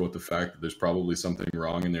just struggle with the fact that there's probably something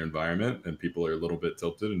wrong in their environment and people are a little bit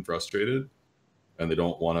tilted and frustrated and they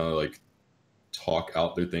don't want to like talk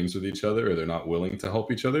out their things with each other, or they're not willing to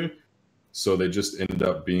help each other. So they just end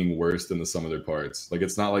up being worse than the sum of their parts. Like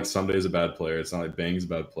it's not like Sunday's a bad player. It's not like Bang's a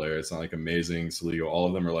bad player. It's not like Amazing, Saligo. All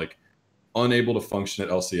of them are like unable to function at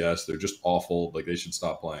LCS. They're just awful. Like they should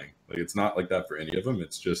stop playing. Like it's not like that for any of them.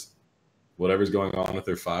 It's just whatever's going on with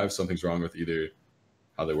their five, something's wrong with either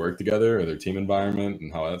how they work together or their team environment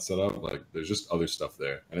and how that's set up. Like there's just other stuff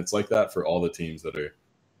there. And it's like that for all the teams that are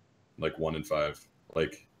like 1-5.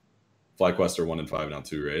 Like FlyQuest are 1-5 now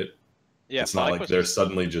too, right? Yeah. It's not like they're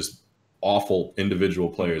suddenly just awful individual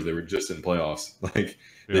players. They were just in playoffs. Like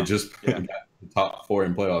they just got the top 4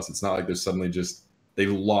 in playoffs. It's not like they're suddenly just they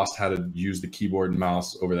lost how to use the keyboard and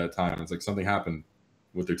mouse over that time. It's like something happened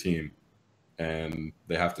with their team and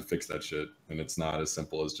they have to fix that shit. And it's not as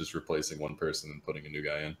simple as just replacing one person and putting a new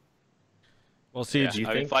guy in. Well, see, do you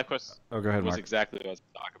think FlyQuest go ahead, was Mark. exactly what I was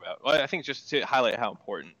talking about? Well, I think just to highlight how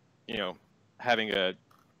important, having a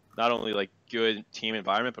not only like good team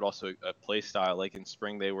environment, but also a play style. Like in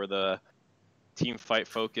spring, they were the team fight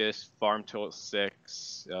focus, farm till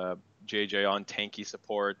 6, JJ on tanky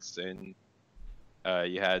supports, and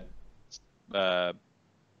you had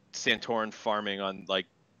Santorin farming on like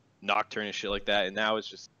Nocturne and shit like that. And now it's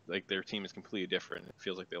just like their team is completely different. It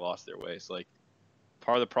feels like they lost their way. So like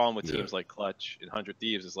part of the problem with teams like Clutch and 100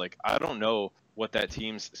 Thieves is like, I don't know what that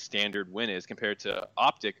team's standard win is compared to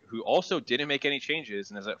Optic, who also didn't make any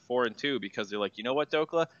changes and is at 4-2 because they're like, you know what,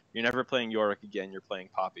 Dokla, you're never playing Yorick again. You're playing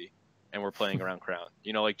Poppy, and we're playing around Crown.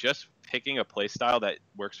 Like just picking a play style that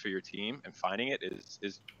works for your team and finding it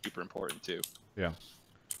is super important too. Yeah.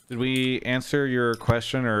 Did we answer your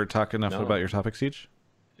question or talk enough about your topic, Siege?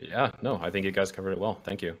 Yeah, no, I think you guys covered it well.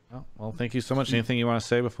 Thank you. Oh, well, thank you so much. Anything you want to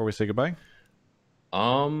say before we say goodbye?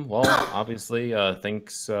 Well, obviously,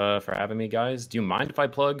 thanks for having me, guys. Do you mind if I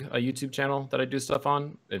plug a YouTube channel that I do stuff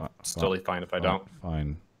on? It's totally fine if I don't.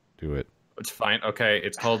 Fine, do it. It's fine. Okay,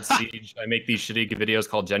 it's called Siege. I make these shitty videos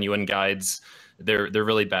called Genuine Guides. They're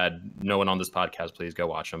really bad. No one on this podcast, please go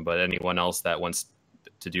watch them. But anyone else that wants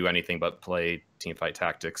to do anything but play Teamfight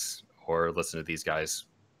Tactics or listen to these guys,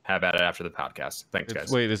 have at it after the podcast. Thanks, guys.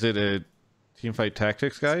 Wait, is it a Teamfight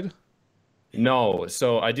Tactics guide? No,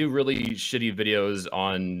 so I do really shitty videos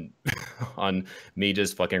on on me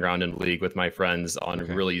just fucking around in League with my friends on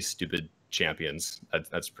really stupid champions.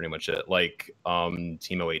 That's pretty much it. Like Teemo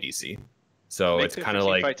ADC. So it's kind of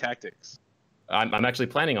like Teamfight Tactics. I'm actually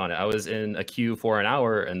planning on it. I was in a queue for an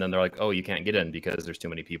hour, and then they're like, "Oh, you can't get in because there's too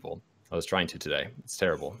many people." I was trying to today. It's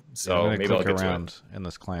terrible. So I'm maybe click I'll get around to it in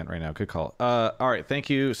this client right now. Good call. All right, thank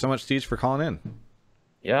you so much, Siege, for calling in.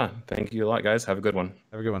 Yeah, thank you a lot, guys. Have a good one.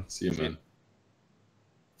 Have a good one. See you, man.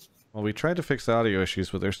 Well, we tried to fix the audio issues,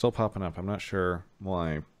 but they're still popping up. I'm not sure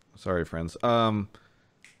why. Sorry, friends.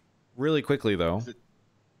 Really quickly though,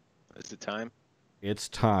 Is it time? it's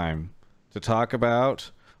time to talk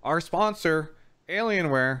about our sponsor,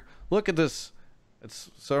 Alienware. Look at this.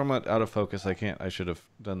 It's somewhat out of focus. I should have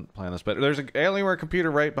planned this, but there's an Alienware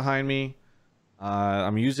computer right behind me.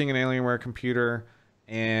 I'm using an Alienware computer,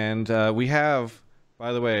 and we have,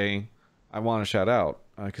 by the way, I want to shout out.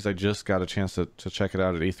 because I just got a chance to check it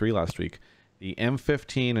out at E3 last week. The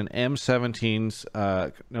M15 and M17's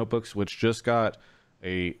notebooks, which just got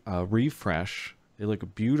a refresh. They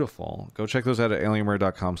look beautiful. Go check those out at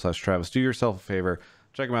alienware.com/Travis. Do yourself a favor.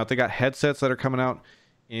 Check them out. They got headsets that are coming out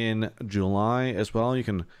in July as well. You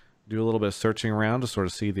can do a little bit of searching around to sort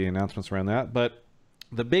of see the announcements around that. But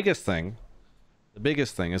the biggest thing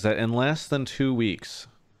is that in less than 2 weeks,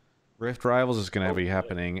 Rift Rivals is going to be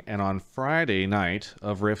happening. And on Friday night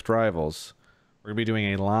of Rift Rivals, we're going to be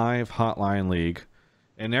doing a live hotline league.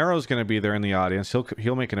 Anero's going to be there in the audience.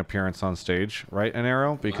 He'll make an appearance on stage, right,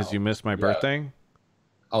 Anero? Because you missed my birthday.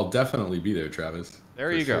 I'll definitely be there, Travis.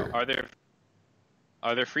 There you go.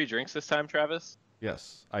 Are there free drinks this time, Travis?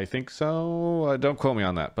 Yes, I think so. Don't quote me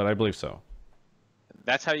on that, but I believe so.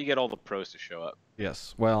 That's how you get all the pros to show up.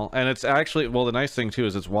 Yes. Well, and it's actually, well, the nice thing too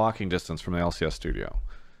is it's walking distance from the LCS studio.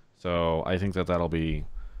 So I think that'll be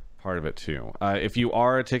part of it too. If you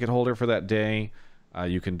are a ticket holder for that day,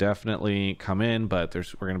 you can definitely come in, but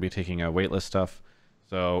we're going to be taking waitlist stuff.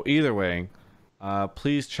 So either way,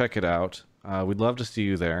 please check it out. We'd love to see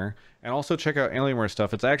you there. And also check out Alienware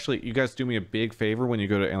stuff. It's actually, you guys do me a big favor when you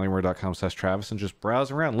go to alienware.com/Travis and just browse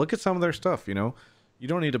around. Look at some of their stuff, you know. You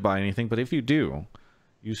don't need to buy anything, but if you do,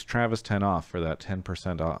 use Travis10 off for that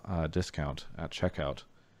 10% discount at checkout.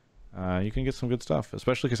 You can get some good stuff,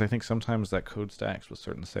 especially because I think sometimes that code stacks with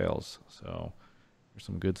certain sales. So there's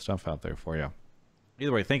some good stuff out there for you.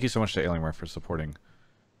 Either way, thank you so much to Alienware for supporting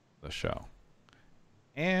the show.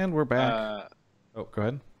 And we're back. Oh, go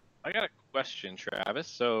ahead. I got a question, Travis.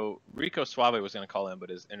 So Rico Suave was going to call in,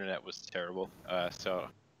 but his internet was terrible. So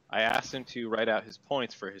I asked him to write out his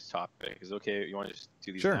points for his topic. Is it okay? You want to just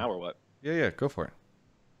do these now or what? Yeah, go for it.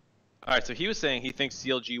 All right, so he was saying he thinks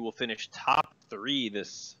CLG will finish top 3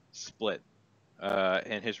 this split.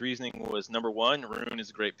 And his reasoning was, number 1, Rune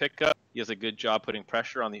is a great pickup. He has a good job putting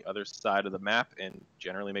pressure on the other side of the map and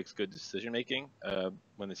generally makes good decision-making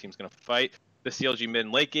when the team's going to fight. The CLG mid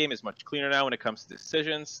and late game is much cleaner now when it comes to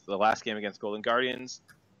decisions. The last game against Golden Guardians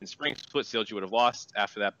in Spring Split, CLG would have lost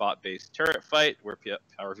after that bot-based turret fight where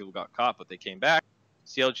Power People got caught, but they came back.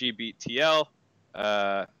 CLG beat TL.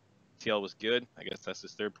 TL was good. I guess that's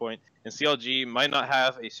his third point. And CLG might not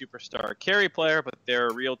have a superstar carry player, but they're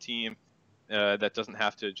a real team that doesn't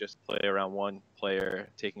have to just play around one player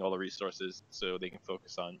taking all the resources, so they can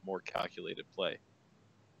focus on more calculated play.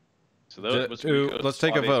 So let's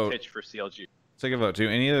take a vote. Pitch for CLG. Let's take a vote. Do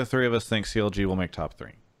any of the 3 of us think CLG will make top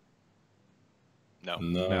 3?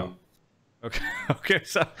 No. Okay.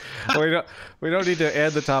 So we don't need to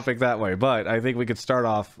end the topic that way, but I think we could start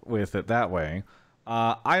off with it that way.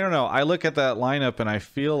 I don't know. I look at that lineup and I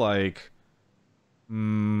feel like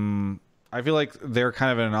they're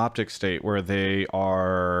kind of in an optic state where they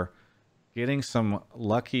are getting some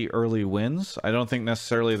lucky early wins. I don't think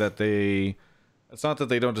necessarily that it's not that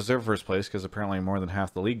they don't deserve first place, because apparently more than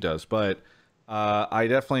half the league does, but I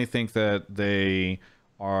definitely think that they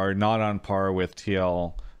are not on par with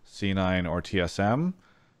TL, C9, or TSM.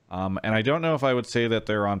 And I don't know if I would say that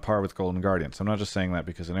they're on par with Golden Guardians. I'm not just saying that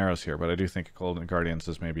because Anero's here, but I do think Golden Guardians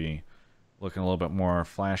is maybe looking a little bit more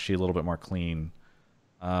flashy, a little bit more clean.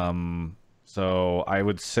 So I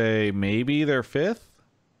would say maybe they're 5th.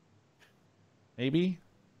 Maybe.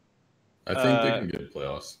 I think they can get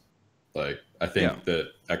playoffs. Like, I think that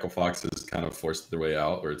Echo Fox has kind of forced their way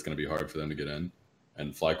out, or it's going to be hard for them to get in.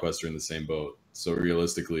 And FlyQuest are in the same boat. So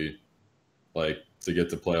realistically, like, to get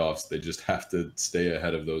to playoffs, they just have to stay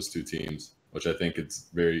ahead of those 2 teams, which I think it's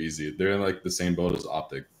very easy. They're in like the same boat as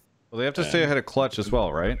Optic. Well, they have to stay ahead of Clutch as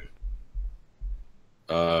well, right?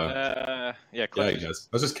 Yeah, Clutch. Yeah, I guess.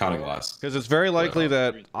 I was just counting last. Because it's very likely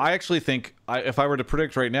that I actually think, if I were to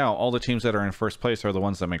predict right now, all the teams that are in first place are the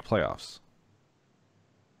ones that make playoffs.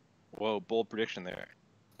 Whoa, bold prediction there.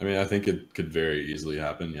 I mean, I think it could very easily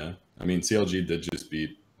happen, yeah. I mean, CLG did just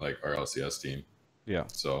beat like our LCS team. Yeah.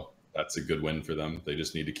 So that's a good win for them. They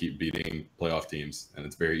just need to keep beating playoff teams, and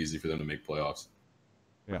it's very easy for them to make playoffs.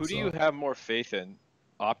 Yeah. Who do you have more faith in,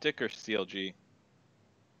 Optic or CLG?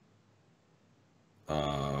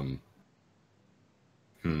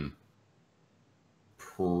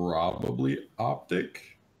 Probably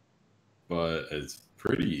Optic, but it's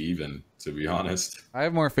pretty even, to be honest. I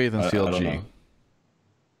have more faith in CLG.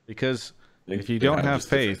 Because if you don't have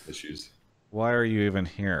faith, why are you even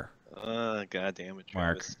here? God damn it, Travis.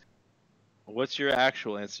 Mark. What's your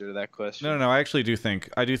actual answer to that question? No, I actually do think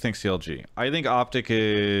CLG. I think Optic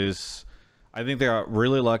is, I think they got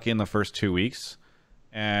really lucky in the first 2 weeks.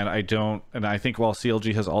 And I think while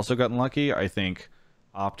CLG has also gotten lucky, I think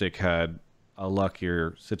Optic had a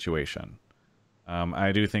luckier situation.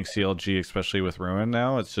 I do think CLG, especially with Ruin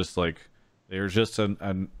now, it's They're just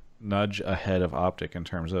a nudge ahead of Optic in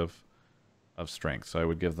terms of strength. So I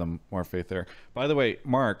would give them more faith there. By the way,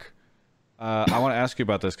 Mark, I want to ask you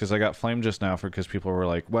about this because I got flamed just now because people were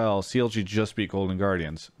like, well, CLG just beat Golden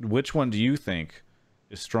Guardians. Which one do you think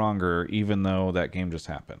is stronger, even though that game just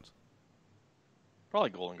happened? Probably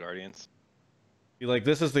Golden Guardians. Like,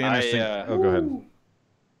 this is the interesting... oh, go ahead.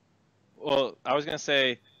 Well, I was going to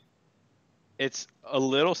say, it's a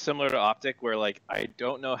little similar to Optic, where, like, I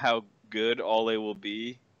don't know how good Ole will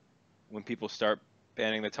be when people start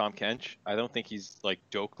banning the Tahm Kench. I don't think he's, like,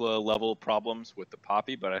 Dokla level problems with the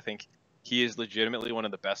Poppy, but I think he is legitimately one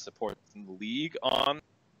of the best supports in the league on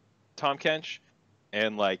Tahm Kench,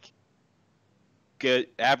 and, like, good,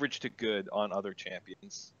 average to good on other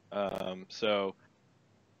champions.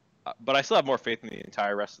 But I still have more faith in the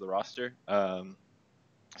entire rest of the roster.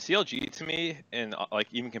 CLG to me, and like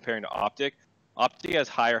even comparing to Optic has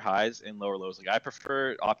higher highs and lower lows. Like I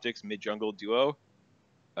prefer Optic's mid jungle duo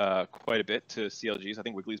quite a bit to CLG's. I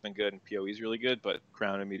think Wiggly's been good and PoE's really good, but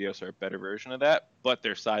Crown and Meteos are a better version of that. But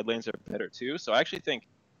their side lanes are better too. So I actually think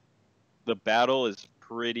the battle is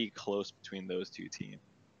pretty close between those two teams.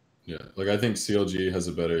 Yeah, like I think CLG has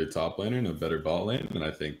a better top laner and a better bot lane, and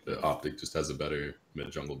I think the Optic just has a better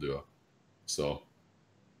mid jungle duo. So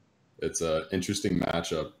it's an interesting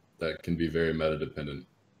matchup that can be very meta dependent.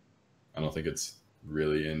 I don't think it's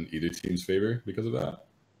really in either team's favor because of that.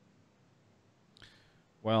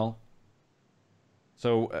 Well,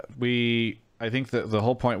 so I think that the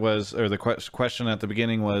whole point was, or the question at the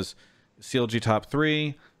beginning was, CLG top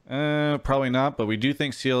 3. Probably not, but we do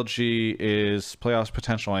think CLG is playoffs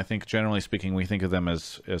potential. I think generally speaking, we think of them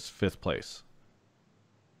as 5th place.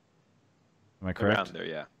 Am I correct? Around there,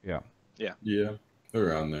 yeah. Yeah. Yeah,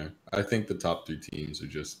 around there. I think the top 3 teams are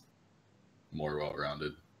just more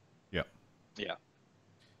well-rounded. Yeah. Yeah.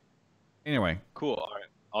 Anyway. Cool. All right.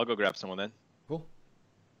 I'll go grab someone then. Cool.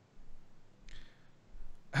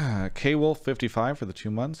 Kwolf55 for the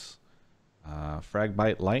 2 months.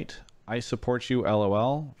 Fragbite Light. I support you,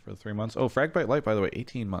 LOL, for the 3 months. Oh, Fragbite Light, by the way,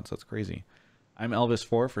 18 months. That's crazy. I'm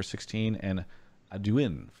Elvis4 for 16 and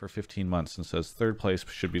Aduin for 15 months and says 3rd place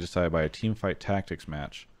should be decided by a team fight tactics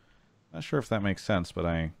match. Not sure if that makes sense, but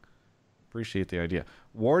I appreciate the idea.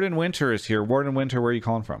 Warden Winter is here. Warden Winter, where are you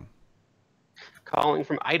calling from? Calling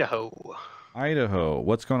from Idaho. Idaho.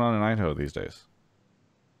 What's going on in Idaho these days?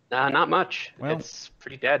 Not much. Well, it's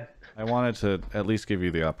pretty dead. I wanted to at least give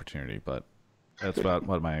you the opportunity, but that's about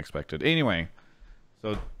what I expected. Anyway,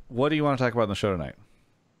 so what do you want to talk about in the show tonight?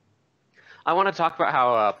 I want to talk about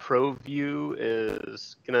how ProView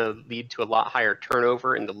is going to lead to a lot higher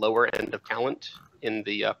turnover in the lower end of talent in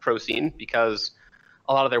the pro scene, because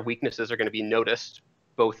a lot of their weaknesses are going to be noticed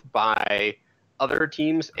both by other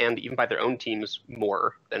teams and even by their own teams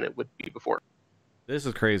more than it would be before. This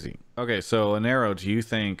is crazy. Okay, so Anero, do you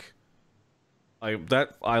think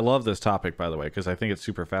I love this topic, by the way, because I think it's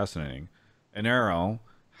super fascinating. Anero,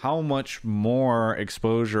 how much more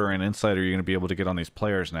exposure and insight are you going to be able to get on these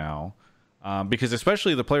players now? Because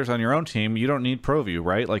especially the players on your own team, you don't need ProView,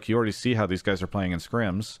 right? Like, you already see how these guys are playing in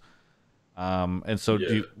scrims. And so,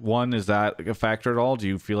 yeah. Is that a factor at all? Do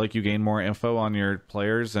you feel like you gain more info on your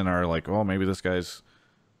players and are like, oh, maybe this guy's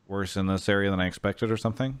worse in this area than I expected or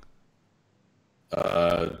something?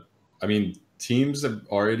 I mean, teams have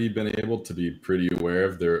already been able to be pretty aware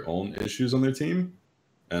of their own issues on their team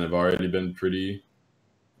and have already been pretty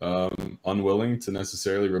unwilling to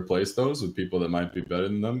necessarily replace those with people that might be better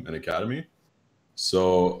than them in academy.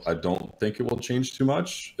 So I don't think it will change too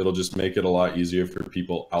much. It'll just make it a lot easier for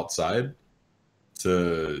people outside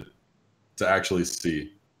to actually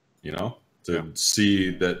see, see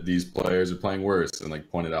that these players are playing worse and like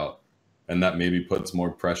point it out. And that maybe puts more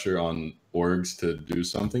pressure on orgs to do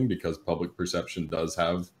something, because public perception does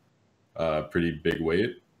have a pretty big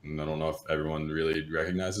weight. And I don't know if everyone really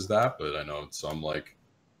recognizes that, but I know some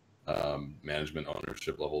management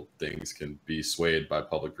ownership level things can be swayed by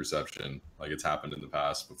public perception. Like, it's happened in the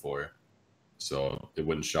past before. So it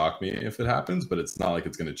wouldn't shock me if it happens, but it's not like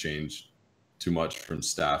it's going to change too much from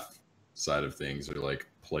staff side of things or like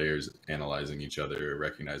players analyzing each other or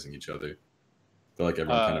recognizing each other. I feel like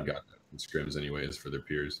everyone kind of got that from scrims anyways for their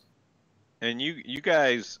peers. And you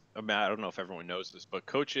guys, I don't know if everyone knows this, but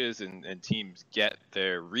coaches and teams get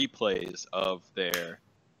their replays of their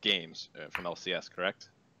games from LCS, correct?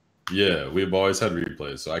 Yeah, we've always had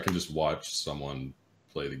replays, so I can just watch someone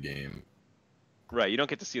play the game. Right, you don't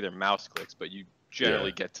get to see their mouse clicks, but you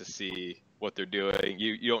generally get to see what they're doing.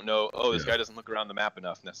 You don't know, this guy doesn't look around the map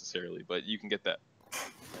enough necessarily, but you can get that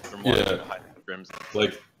from watching the high scrims.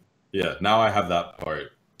 Like, now I have that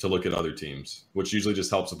part to look at other teams, which usually just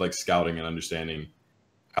helps with like scouting and understanding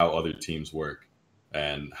how other teams work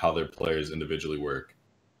and how their players individually work.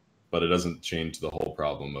 But it doesn't change the whole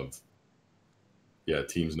problem of,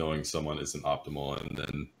 teams knowing someone isn't optimal and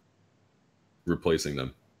then replacing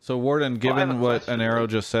them. So Warden, Well, I have a given what question, Anero like-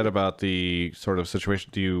 just said about the sort of situation,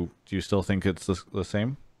 do you still think it's the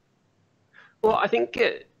same? Well, I think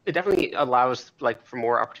it definitely allows like for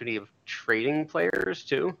more opportunity of trading players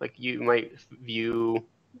too. Like you might view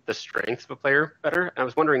the strengths of a player better. And I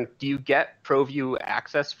was wondering, do you get ProView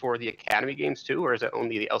access for the Academy games too, or is it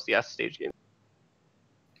only the LCS stage games?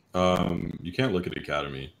 You can't look at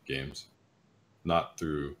Academy games, not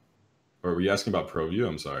through. Or were you asking about ProView?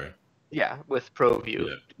 I'm sorry. Yeah, with ProView.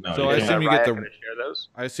 Yeah. No, So you I can't. assume you get Riot the- gonna share those.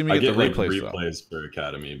 I assume you I get get the like replays, though. replays for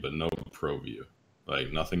Academy, but no ProView.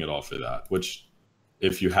 Like nothing at all for that. Which,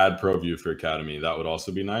 if you had ProView for Academy, that would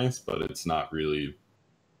also be nice, but it's not really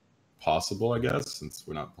possible, I guess, since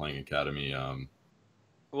we're not playing Academy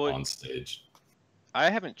Well, on stage. I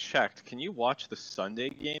haven't checked. Can you watch the Sunday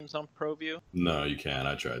games on ProView? No, you can't.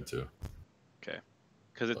 I tried to.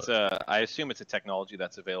 Because it's I assume it's a technology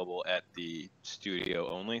that's available at the studio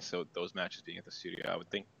only. So those matches being at the studio, I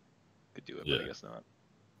would think could do it, but Yeah. I guess not.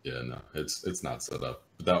 Yeah, no, it's not set up.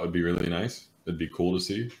 But that would be really nice. It'd be cool to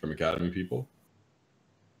see from Academy people.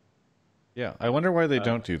 Yeah, I wonder why they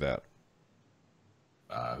don't do that.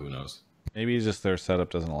 Who knows? Maybe just their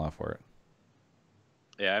setup doesn't allow for it.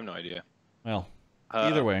 Yeah, I have no idea. Well, Uh,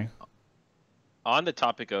 either way, On the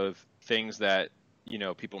topic of things that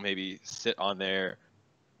people maybe sit on their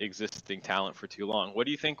existing talent for too long, what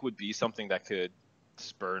do you think would be something that could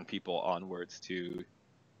spurn people onwards to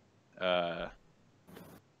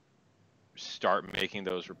start making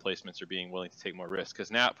those replacements or being willing to take more risks?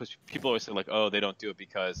 Because now people always say like, oh, they don't do it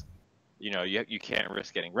because you can't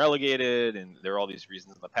risk getting relegated, and there are all these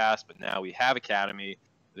reasons in the past, but now we have Academy,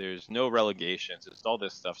 there's no relegations, there's all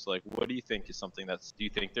this stuff. So like, what do you think is something do you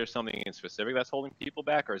think there's something in specific that's holding people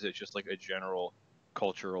back, or is it just like a general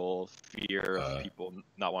cultural fear of people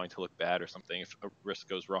not wanting to look bad or something if a risk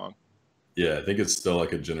goes wrong? Yeah, I think it's still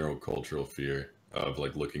like a general cultural fear of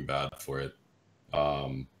like looking bad for it.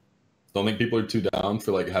 Don't think people are too down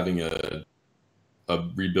for like having a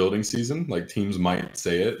rebuilding season. Like teams might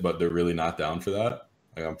say it, but they're really not down for that.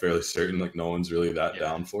 Like I'm fairly certain like no one's really that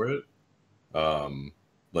down for it.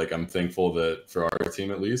 Like I'm thankful that for our team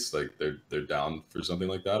at least, like they're down for something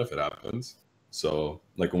like that if it happens. So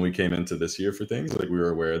like when we came into this year for things, like we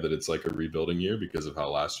were aware that it's like a rebuilding year because of how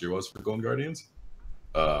last year was for Golden Guardians.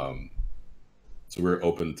 So we're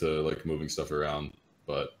open to like moving stuff around,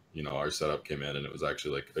 but our setup came in and it was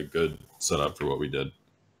actually like a good setup for what we did.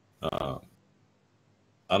 I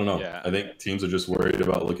don't know. Yeah. I think teams are just worried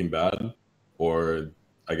about looking bad, or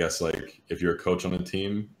I guess like if you're a coach on a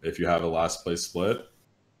team, if you have a last place split,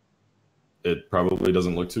 it probably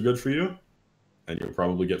doesn't look too good for you and you'll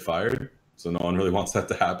probably get fired. So no one really wants that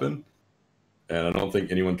to happen. And I don't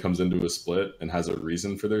think anyone comes into a split and has a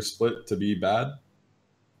reason for their split to be bad,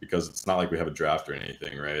 because it's not like we have a draft or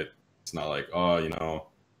anything, right? It's not like, oh,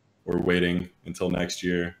 we're waiting until next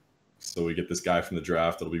year so we get this guy from the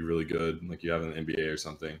draft that'll be really good, like you have in the NBA or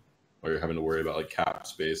something, or you're having to worry about like cap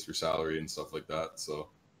space for salary and stuff like that. So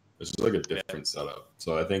it's just like a different setup.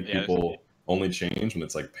 So I think people only change when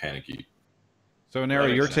it's like panicky. so Nero,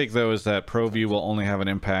 your take though is that ProView will only have an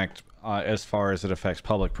impact as far as it affects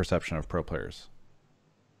public perception of pro players.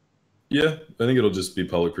 Yeah, I think it'll just be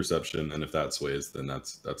public perception, and if that sways, then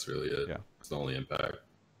that's really it. Yeah. It's the only impact.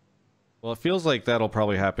 Well, it feels like that'll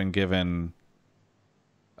probably happen given,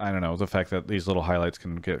 I don't know, the fact that these little highlights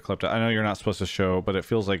can get clipped out. I know you're not supposed to show, but it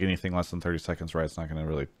feels like anything less than 30 seconds, right? It's not going to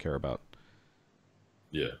really care about.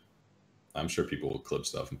 Yeah. I'm sure people will clip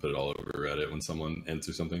stuff and put it all over Reddit when someone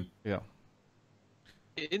enters something. Yeah.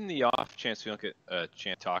 In the off chance we don't get a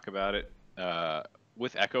chance to talk about it,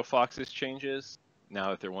 with Echo Fox's changes,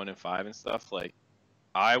 now that they're 1-5 and stuff, like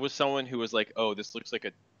I was someone who was like, oh, this looks like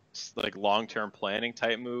a long-term planning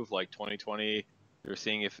type move, like 2020. They're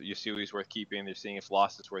seeing if Yasui's worth keeping. They're seeing if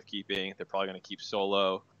Lost is worth keeping. They're probably going to keep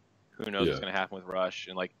Solo. Who knows what's going to happen with Rush?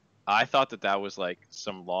 And like, I thought that was like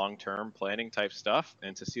some long-term planning type stuff.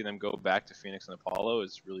 And to see them go back to Phoenix and Apollo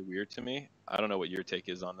is really weird to me. I don't know what your take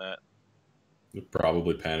is on that. They're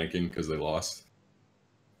probably panicking because they lost.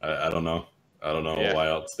 I don't know. I don't know why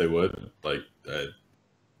else they would. Like,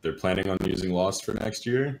 they're planning on using Lost for next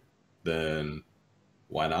year, then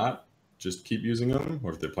why not just keep using them?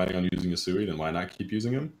 Or if they're planning on using Yasui, then why not keep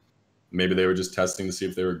using them? Maybe they were just testing to see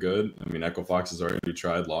if they were good. I mean, Echo Fox has already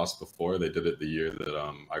tried Lost before. They did it the year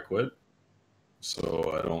that I quit.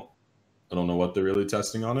 So I don't know what they're really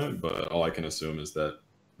testing on it, but all I can assume is that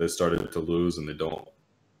they started to lose and they don't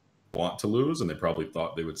want to lose, and they probably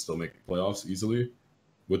thought they would still make the playoffs easily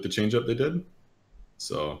with the changeup they did.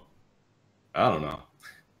 So I don't know.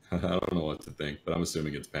 I don't know what to think, but I'm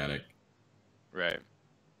assuming it's panic. Right.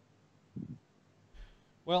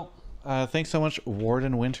 Well, thanks so much,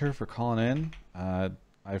 Warden Winter, for calling in.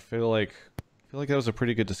 I feel like that was a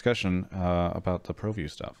pretty good discussion about the ProView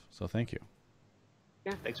stuff. So thank you.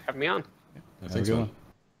 Yeah, thanks for having me on. Thanks, man.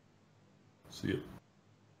 See you.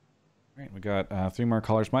 All right, we got 3 more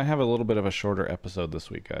callers. Might have a little bit of a shorter episode this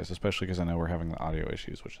week, guys, especially because I know we're having the audio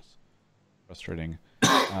issues, which is frustrating.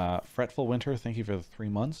 Fretful Winter, thank you for the 3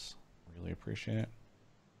 months. Really appreciate it.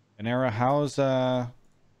 Anera, how's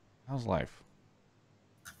life?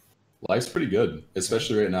 Life's pretty good,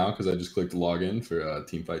 especially right now because I just clicked login for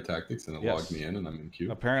Teamfight Tactics and it logged me in and I'm in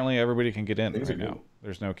queue. Apparently everybody can get in Things right are now. good.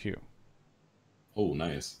 There's no queue. Oh,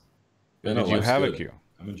 nice. Yeah, Did you life's have a good. queue?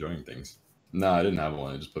 I'm enjoying things. No, I didn't have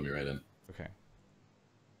one. It just put me right in. Okay.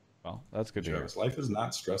 Well, that's good to hear. Travis, life is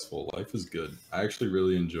not stressful. Life is good. I actually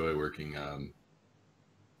really enjoy working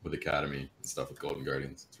with Academy and stuff with Golden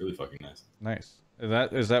Guardians. It's really fucking nice. Nice.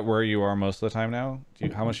 Is that where you are most of the time now?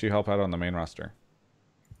 How much do you help out on the main roster?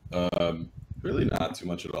 Really not too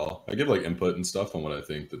much at all. I give like input and stuff on what I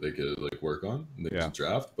think that they could like work on and they could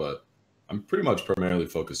draft, but I'm pretty much primarily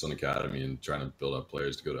focused on Academy and trying to build up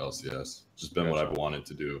players to go to LCS. It's just been what I've wanted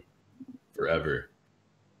to do forever.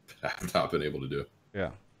 I have not been able to do.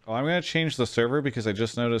 Yeah. Well, I'm going to change the server because I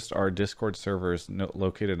just noticed our Discord server is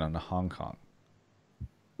located on Hong Kong.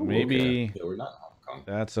 Maybe yeah, we're not Hong Kong.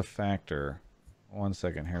 That's a factor. 1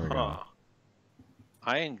 second. Here we go.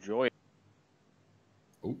 I enjoy it.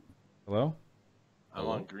 Oh. Hello? I'm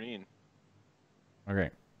on green. Okay.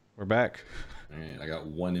 We're back. Man, I got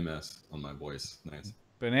 1 MS on my voice. Nice.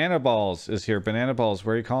 Banana Balls is here. Banana Balls,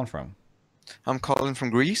 where are you calling from? I'm calling from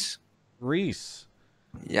Greece. Greece?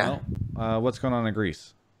 Yeah. Well, what's going on in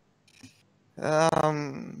Greece?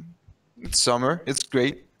 It's summer. It's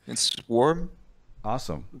great. It's warm.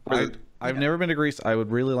 Awesome. I've never been to Greece. I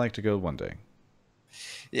would really like to go one day.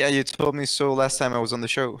 Yeah, you told me so last time I was on the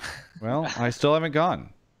show. Well, I still haven't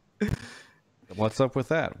gone. What's up with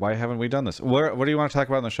that? Why haven't we done this? What do you want to talk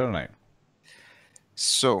about in the show tonight?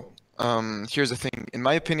 So, here's the thing. In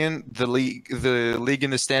my opinion, the league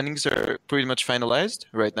and the standings are pretty much finalized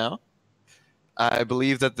right now. I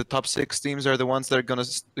believe that the top 6 teams are the ones that are gonna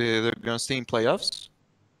stay in playoffs,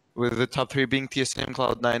 with the top 3 being TSM,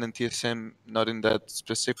 Cloud9, and TSM not in that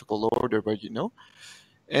specific order, but you know.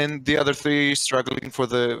 And the other 3 struggling for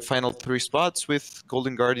the final 3 spots, with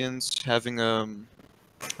Golden Guardians having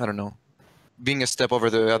I don't know, being a step over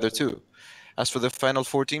the other 2. As for the final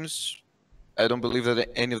 4 teams, I don't believe that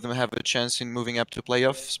any of them have a chance in moving up to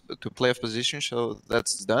playoff position, so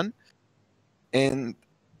that's done. And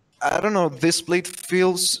I don't know, this split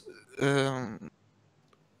feels that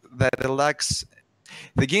it lacks.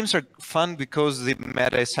 The games are fun because the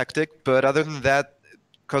meta is hectic, but other than that,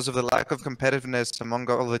 because of the lack of competitiveness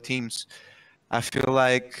among all the teams, I feel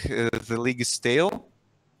like the league is stale.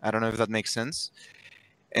 I don't know if that makes sense.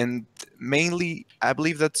 And mainly, I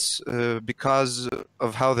believe that's because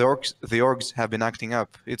of how the orgs have been acting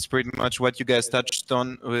up. It's pretty much what you guys touched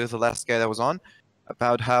on with the last guy that was on,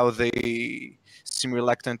 about how they seem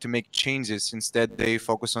reluctant to make changes. Instead, they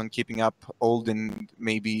focus on keeping up old and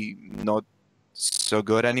maybe not so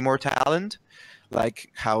good anymore talent,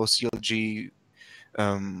 like how CLG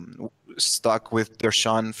stuck with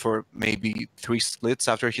Dershawn for maybe 3 splits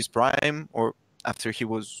after his prime, or after he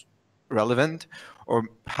was relevant, or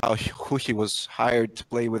who he was hired to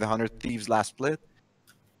play with 100 Thieves last split.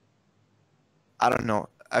 I don't know.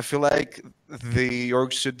 I feel like the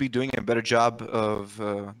org should be doing a better job of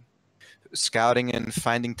scouting and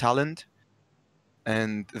finding talent,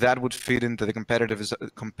 and that would fit into the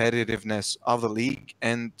competitiveness of the league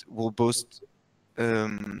and will boost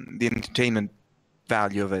the entertainment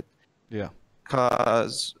value of it. Yeah.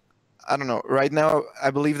 Because, I don't know, right now,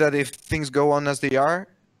 I believe that if things go on as they are,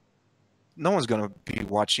 no one's going to be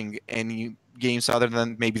watching any games other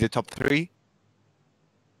than maybe the top 3.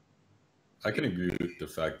 I can agree with the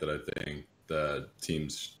fact that I think that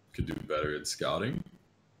teams could do better at scouting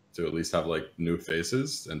to at least have like new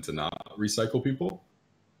faces and to not recycle people.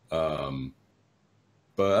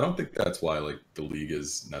 But I don't think that's why like the league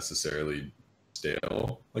is necessarily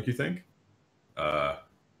stale like you think. I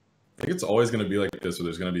think it's always going to be like this, where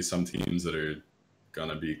there's going to be some teams that are going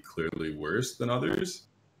to be clearly worse than others.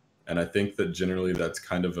 And I think that generally that's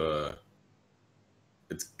kind of a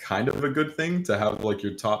good thing to have like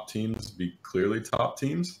your top teams be clearly top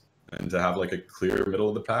teams, and to have like a clear middle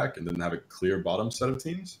of the pack and then have a clear bottom set of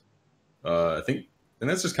teams. I think, and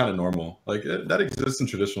that's just kind of normal. Like that exists in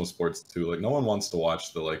traditional sports too. Like no one wants to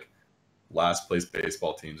watch the like last place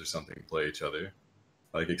baseball teams or something play each other.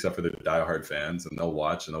 like except for the diehard fans, and they'll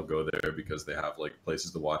watch and they'll go there because they have like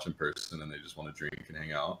places to watch in person and they just want to drink and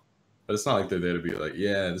hang out. But it's not like they're there to be like,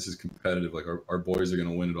 yeah, this is competitive. Like our boys are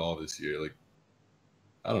gonna win it all this year. Like,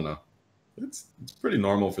 I don't know. It's pretty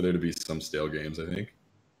normal for there to be some stale games, I think.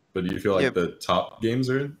 But do you feel like Yep. the top games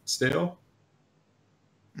are stale?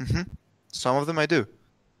 Some of them I do,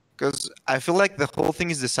 because I feel like the whole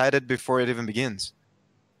thing is decided before it even begins.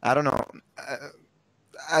 I don't know.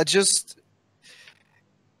 I just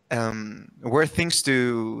were things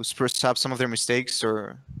to spruce up some of their mistakes,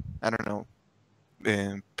 or I don't know,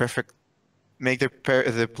 make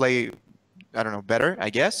the play, I don't know, better, I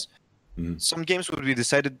guess. Some games would be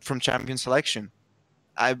decided from champion selection.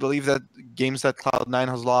 I believe that games that Cloud9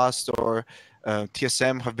 has lost or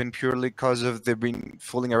TSM have been purely because of they've been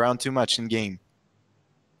fooling around too much in game,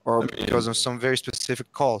 or because of some very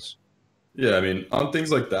specific calls. Yeah, I mean, on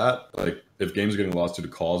things like that, like if games are getting lost due to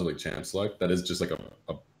calls or like champ select, that is just like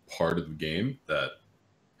a part of the game that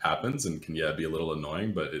happens and can, yeah, be a little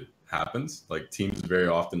annoying, but it happens. Like teams very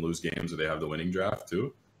often lose games where they have the winning draft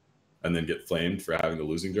too, and then get flamed for having the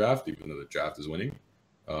losing draft, even though the draft is winning.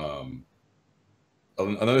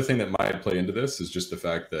 Another thing that might play into this is just the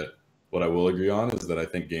fact that what I will agree on is that I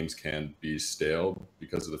think games can be stale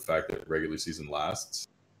because of the fact that regular season lasts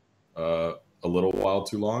a little while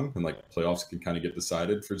too long, and like playoffs can kind of get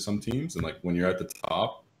decided for some teams. And like when you're at the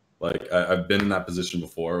top, like I've been in that position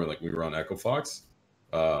before when like we were on Echo Fox.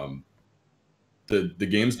 The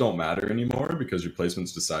games don't matter anymore because your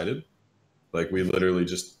placement's decided. Like we literally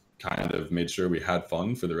just kind of made sure we had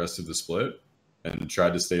fun for the rest of the split and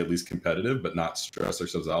tried to stay at least competitive, but not stress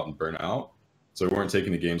ourselves out and burn out. So we weren't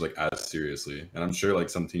taking the games like as seriously. And I'm sure like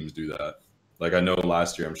some teams do that. Like I know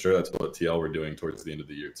last year, I'm sure that's what TL were doing towards the end of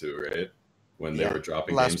the year too, right? When they were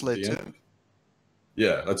dropping games at the end.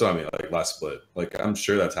 Yeah, that's what I mean. Like last split, like I'm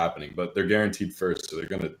sure that's happening, but they're guaranteed first, so they're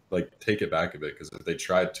gonna like take it back a bit because if they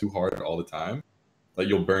try too hard all the time, like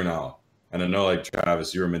you'll burn out. And I know like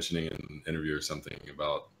Travis, you were mentioning in an interview or something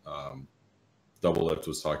about Double Lift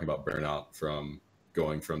was talking about burnout from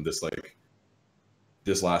going from this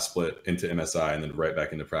last split into MSI and then right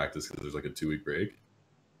back into practice because there's like a 2-week break.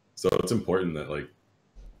 So it's important that like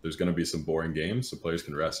there's going to be some boring games so players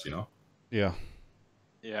can rest, you know? Yeah.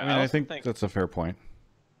 Yeah, I mean, I think that's a fair point.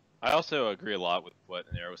 I also agree a lot with what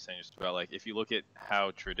Nero was saying just about like if you look at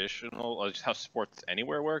how traditional or just how sports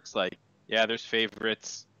anywhere works, like yeah, there's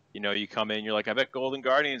favorites. You know, you come in, you're like, I bet Golden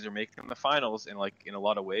Guardians are making the finals, and like in a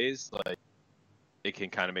lot of ways, like it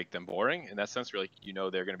can kind of make them boring in that sense. Where like you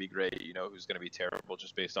know they're going to be great, you know who's going to be terrible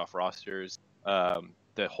just based off rosters.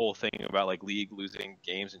 The whole thing about like league losing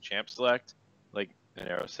games and champ select, like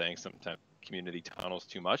Nero was saying, sometimes community tunnels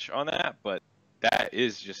too much on that, but that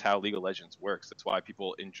is just how League of Legends works. That's why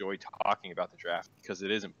people enjoy talking about the draft because it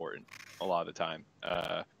is important a lot of the time.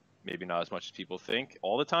 Maybe not as much as people think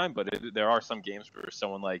all the time, but there are some games where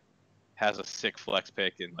someone like has a sick flex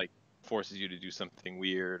pick and like forces you to do something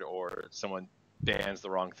weird, or someone bans the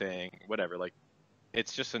wrong thing, whatever. Like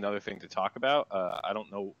it's just another thing to talk about. I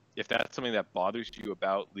don't know if that's something that bothers you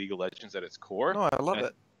about League of Legends at its core. No, I love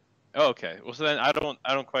it. Oh, okay. Well, so then I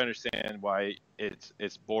don't quite understand why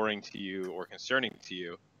it's boring to you or concerning to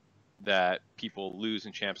you that people lose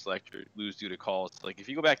in champ select or lose due to calls. Like if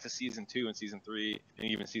you go back to season 2 and season 3 and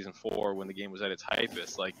even season 4 when the game was at its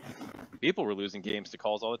hypest, like people were losing games to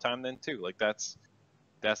calls all the time then too. Like that's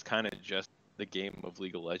kind of just the game of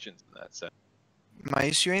League of Legends in that sense. My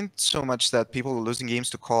issue ain't so much that people are losing games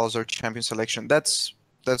to calls or champion selection. That's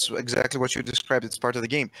exactly what you described. It's part of the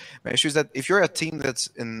game. My issue is that if you're a team that's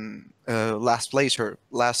in last place or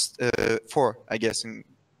last 4, I guess, in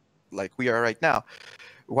like we are right now,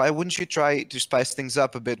 why wouldn't you try to spice things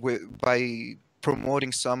up a bit by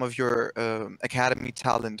promoting some of your academy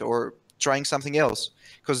talent or trying something else?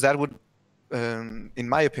 Because that would, in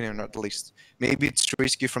my opinion, at least, maybe it's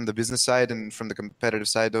risky from the business side and from the competitive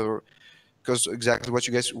side, or because exactly what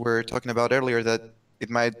you guys were talking about earlier, that it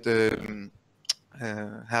might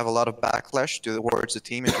have a lot of backlash towards the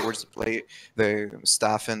team and towards the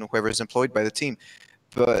staff and whoever is employed by the team.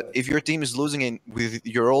 But if your team is losing with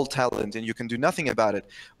your old talent and you can do nothing about it,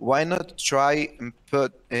 why not try and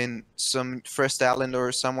put in some fresh talent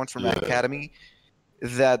or someone from the academy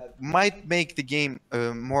that might make the game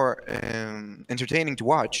more entertaining to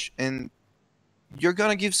watch? And you're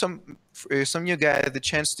gonna give some new guy the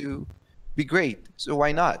chance to be great. So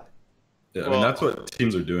why not? Yeah, I mean that's what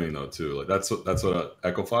teams are doing though too. Like that's what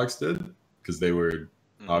Echo Fox did, because they were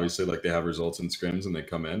obviously like they have results in scrims and they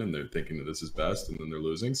come in and they're thinking that this is best and then they're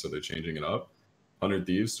losing, so they're changing it up. 100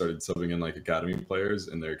 Thieves started subbing in like academy players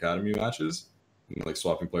in their academy matches, like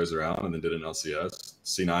swapping players around, and then did an LCS.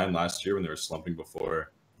 C9 last year when they were slumping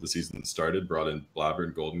before the season started, brought in Blabber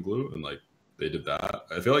and Golden Glue, and like they did that.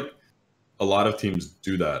 I feel like a lot of teams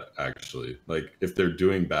do that actually. Like if they're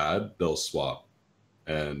doing bad, they'll swap,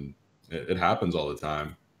 and it happens all the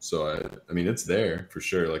time. So I mean, it's there for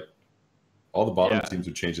sure. Like all the bottom teams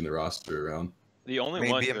are changing their roster around. The only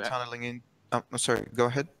Maybe one I'm tunneling in. Oh, sorry. Go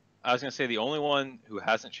ahead. I was gonna say the only one who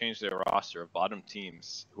hasn't changed their roster of bottom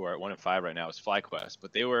teams who are at 1-5 right now is FlyQuest,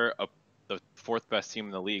 but they were the fourth best team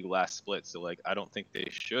in the league last split. So like, I don't think they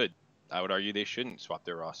should. I would argue they shouldn't swap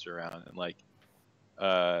their roster around. And like,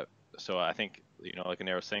 so I think, you know, like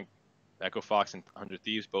Anero was saying, Echo Fox and 100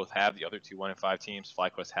 Thieves both have the other two 1-5 teams.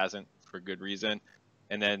 FlyQuest hasn't for good reason.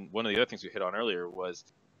 And then one of the other things we hit on earlier was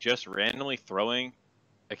just randomly throwing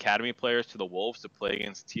academy players to the Wolves to play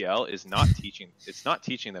against TL is not teaching. It's not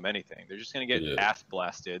teaching them anything. They're just gonna get ass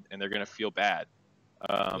blasted and they're gonna feel bad.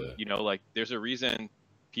 You know, like there's a reason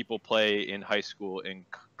people play in high school and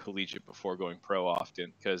collegiate before going pro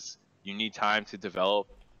often, because you need time to develop.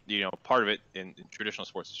 You know, part of it in traditional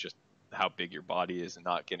sports is just how big your body is and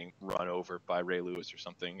not getting run over by Ray Lewis or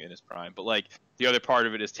something in his prime. But like the other part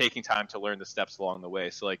of it is taking time to learn the steps along the way.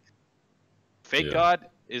 So like Fake God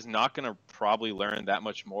is not going to probably learn that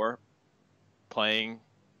much more playing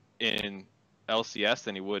in LCS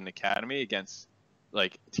than he would in Academy against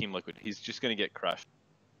like Team Liquid. He's just going to get crushed.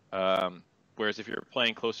 Whereas if you're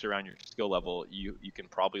playing closer around your skill level, you can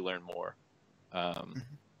probably learn more.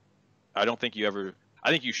 I don't think you ever. I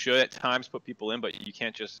think you should at times put people in, but you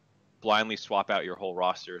can't just blindly swap out your whole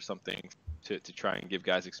roster or something to try and give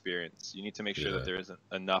guys experience. You need to make sure that there isn't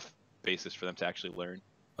enough basis for them to actually learn.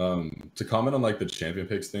 To comment on like the champion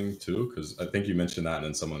picks thing too, because I think you mentioned that and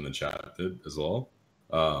then someone in the chat did as well.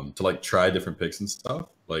 To like try different picks and stuff.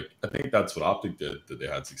 Like I think that's what Optic did that they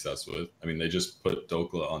had success with. I mean, they just put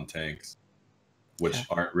Dokla on tanks, which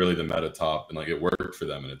aren't really the meta top, and like it worked for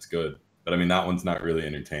them and it's good. But I mean, that one's not really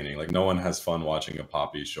entertaining. Like no one has fun watching a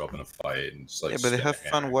Poppy show up in a fight and just like. Yeah, but they have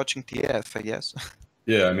fun watching TF, I guess.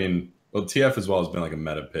 Yeah, I mean, well, TF as well has been like a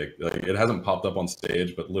meta pick. Like it hasn't popped up on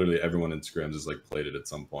stage, but literally everyone in scrims has like played it at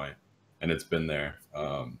some point, and it's been there.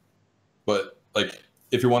 But like,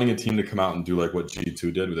 if you're wanting a team to come out and do like what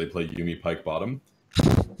G2 did, where they play Yuumi Pyke bottom,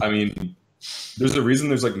 I mean, there's a reason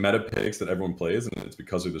there's like meta picks that everyone plays, and it's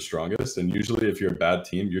because they're the strongest. And usually, if you're a bad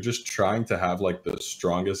team, you're just trying to have like the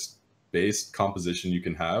strongest base composition you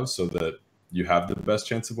can have, so that you have the best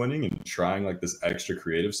chance of winning. And trying like this extra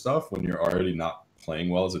creative stuff when you're already not playing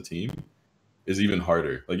well as a team is even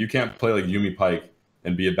harder. Like you can't play like Yuumi Pyke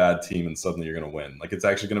and be a bad team and suddenly you're gonna win. Like it's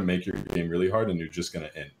actually gonna make your game really hard and you're just gonna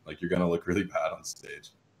end. Like you're gonna look really bad on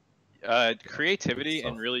stage. Creativity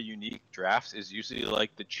and really unique drafts is usually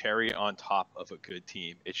like the cherry on top of a good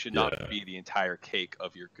team. It should not be the entire cake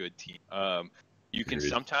of your good team. You can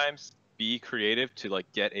sometimes be creative to like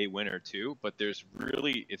get a win or two, but there's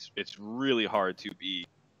really it's really hard to be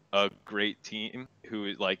a great team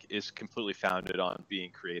who like is completely founded on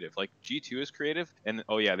being creative. Like G2 is creative, and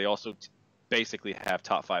they also basically have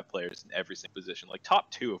top 5 players in every single position, like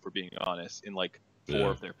top 2 if we're being honest, in like 4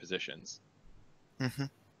 of their positions.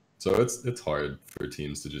 So it's hard for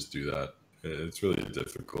teams to just do that. It's really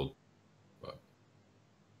difficult. But...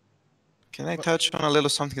 Can I touch on a little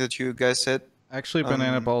something that you guys said? Actually,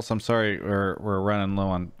 Banana Balls, I'm sorry, we're running low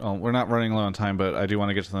on. We're not running low on time, but I do want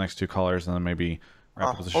to get to the next 2 callers and then maybe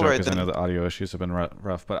wrap up the show because I know the audio issues have been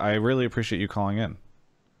rough. But I really appreciate you calling in.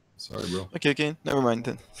 Sorry, bro. Okay, never mind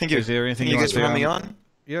then. Thank you. Is there anything you want to say for having me on?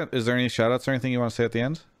 Yeah. Is there any shout-outs or anything you want to say at the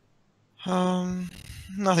end?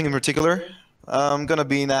 Nothing in particular. I'm gonna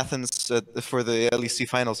be in Athens for the LEC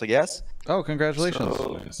finals, I guess. Oh, congratulations!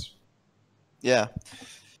 So, yeah.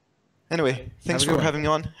 Anyway, thanks for having me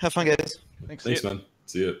on. Have fun, guys. Thanks, man.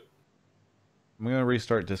 See you. I'm gonna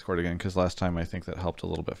restart Discord again because last time I think that helped a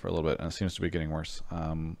little bit for a little bit, and it seems to be getting worse.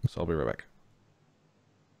 So I'll be right back.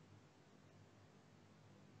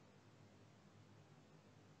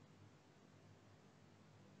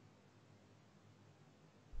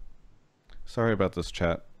 Sorry about this,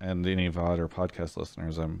 chat, and any VOD or podcast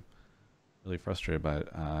listeners. I'm really frustrated by it.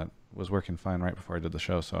 It was working fine right before I did the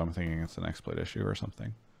show, so I'm thinking it's an exploit issue or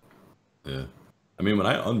something. Yeah. I mean, when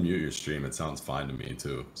I unmute your stream, it sounds fine to me,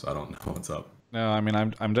 too, so I don't know what's up. No, I mean,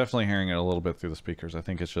 I'm definitely hearing it a little bit through the speakers. I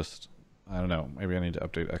think it's just, I don't know, maybe I need to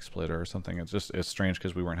update XSplitter or something. It's strange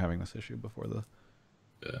because we weren't having this issue before the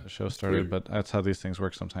show started, but that's how these things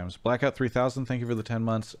work sometimes. Blackout 3000, thank you for the 10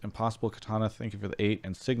 months. Impossible Katana, thank you for the 8.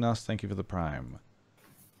 And Signos, thank you for the Prime.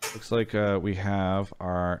 Looks like we have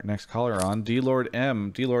our next caller on, D-Lord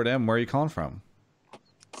M. D-Lord M, where are you calling from?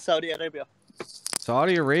 Saudi Arabia.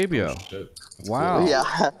 Saudi Arabia. Oh, wow.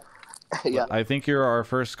 Yeah. Yeah. I think you're our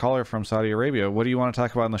first caller from Saudi Arabia. What do you want to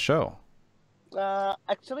talk about in the show?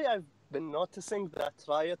 Actually, I've been noticing that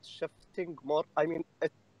Riot shifting more. I mean,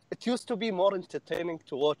 it used to be more entertaining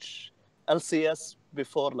to watch LCS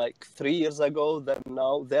before, like 3 years ago, than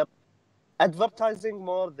now. They're advertising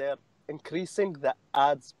more. They're increasing the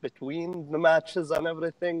ads between the matches and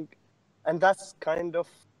everything. And that's kind of,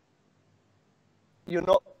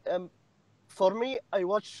 for me, I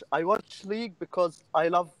watch League because I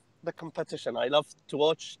love the competition. I love to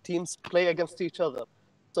watch teams play against each other.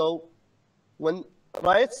 So when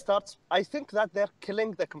Riot starts, I think that they're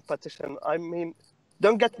killing the competition. I mean,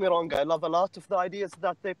 don't get me wrong. I love a lot of the ideas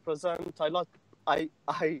that they present.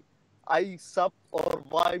 I sub or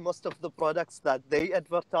buy most of the products that they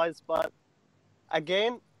advertise. But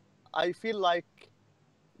again, I feel like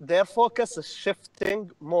their focus is shifting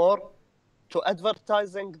more to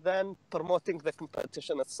advertising than promoting the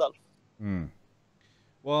competition itself.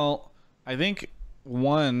 Well, I think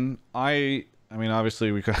I mean,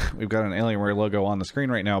 obviously we've got an Alienware logo on the screen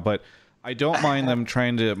right now, but I don't mind them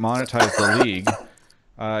trying to monetize the league.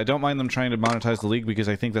 I don't mind them trying to monetize the league because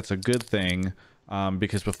I think that's a good thing.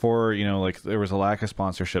 Because before, like there was a lack of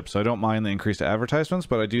sponsorship, so I don't mind the increased advertisements.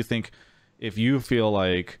 But I do think if you feel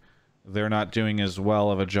like they're not doing as well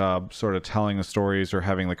of a job, sort of telling the stories or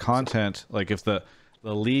having the content, like if the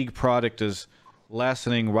league product is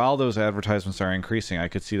lessening while those advertisements are increasing, I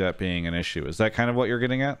could see that being an issue. Is that kind of what you're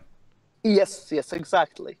getting at? Yes,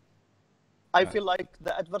 exactly. I feel like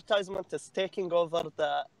the advertisement is taking over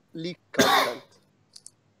the league content.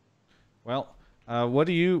 Well, what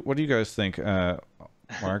do you guys think,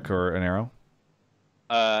 Mark or Anero?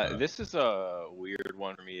 This is a weird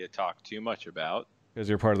one for me to talk too much about. Because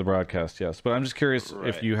you're part of the broadcast, yes. But I'm just curious if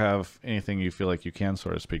Right. you have anything you feel like you can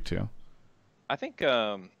sort of speak to. I think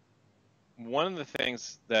one of the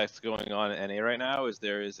things that's going on in NA right now is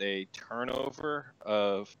there is a turnover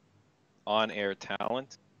of on-air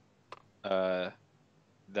talent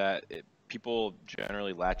people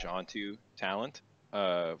generally latch onto talent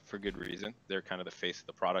for good reason. They're kind of the face of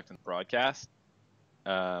the product and the broadcast.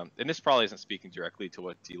 And this probably isn't speaking directly to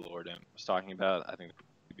what D-Lord was talking about. I think it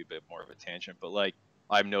could be a bit more of a tangent, but like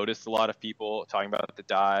I've noticed a lot of people talking about the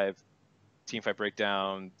dive, teamfight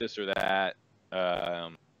breakdown, this or that,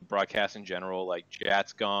 broadcast in general, like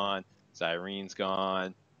Jat's gone, Zyrene's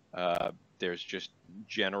gone, there's just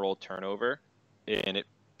general turnover, and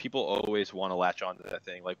people always want to latch onto that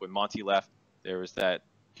thing. Like when Monty left, there was that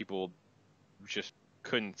people just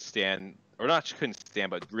couldn't stand, or not couldn't stand,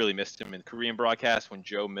 but really missed him in Korean broadcast. When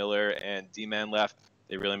Joe Miller and D-Man left,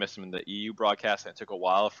 they really missed him in the EU broadcast, and it took a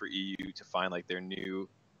while for EU to find like their new,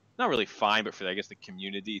 not really find, but for I guess the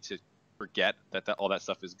community to forget that all that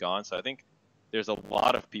stuff is gone. So I think there's a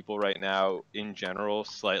lot of people right now in general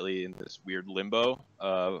slightly in this weird limbo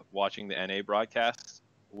of watching the NA broadcasts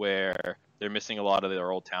where they're missing a lot of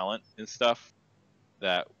their old talent and stuff.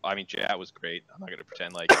 That, I mean, Jat was great. I'm not going to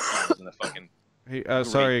pretend like he was in the fucking... Hey,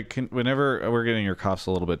 sorry, whenever we're getting your coughs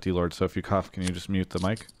a little bit, D-Lord, so if you cough, can you just mute the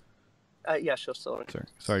mic? Yeah, sure, sorry.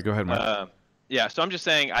 Sorry, go ahead, Mark. Yeah, so I'm just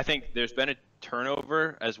saying, I think there's been a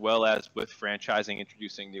turnover as well as with franchising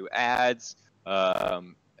introducing new ads,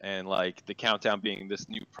 and like the Countdown being this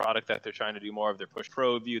new product that they're trying to do more of, their push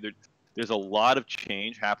pro view. There's a lot of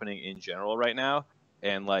change happening in general right now,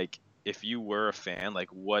 and like if you were a fan, like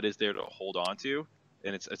what is there to hold on to?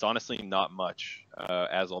 And it's honestly not much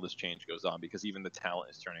as all this change goes on, because even the talent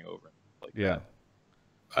is turning over. Like yeah,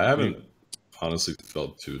 I haven't honestly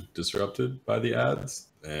felt too disrupted by the ads,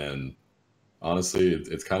 and honestly,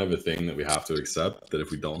 it's kind of a thing that we have to accept, that if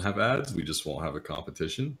we don't have ads, we just won't have a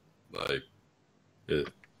competition. Like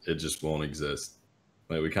it just won't exist.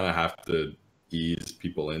 Like we kind of have to ease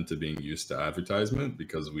people into being used to advertisement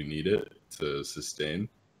because we need it to sustain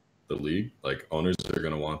the league. Like owners are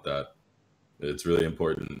going to want that. It's really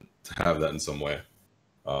important to have that in some way.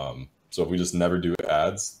 So if we just never do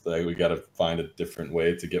ads, like we got to find a different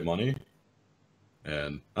way to get money.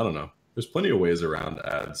 And I don't know. There's plenty of ways around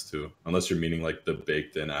ads too, unless you're meaning like the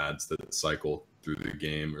baked in ads that cycle through the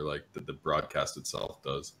game, or like the broadcast itself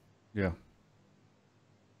does. Yeah.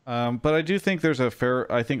 But I do think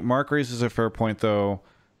I think Mark raises a fair point though,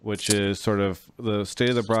 which is sort of the state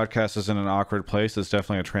of the broadcast is in an awkward place. It's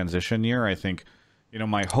definitely a transition year. I think,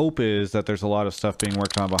 my hope is that there's a lot of stuff being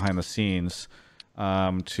worked on behind the scenes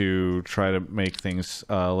to try to make things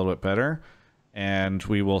a little bit better. And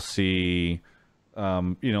we will see,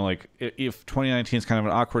 like if 2019 is kind of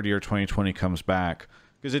an awkward year, 2020 comes back.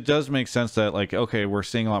 Because it does make sense that like, okay, we're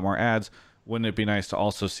seeing a lot more ads. Wouldn't it be nice to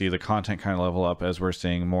also see the content kind of level up as we're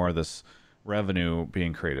seeing more of this revenue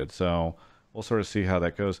being created? So we'll sort of see how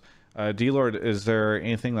that goes. D-Lord, is there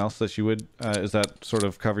anything else that you would, is that sort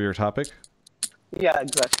of cover your topic? Yeah,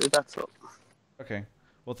 exactly. That's all. Okay.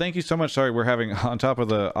 Well, thank you so much. Sorry, we're having, on top of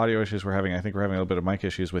the audio issues we're having, I think we're having a little bit of mic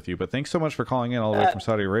issues with you, but thanks so much for calling in all the way from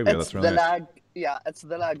Saudi Arabia. It's That's really the nice. lag. Yeah, it's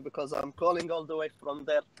the lag because I'm calling all the way from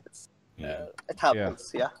there. It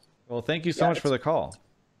happens, yeah. Well, thank you so much for the call.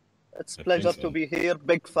 It's a pleasure to be here.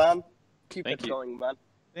 Big fan. Keep Thank it you. going, man.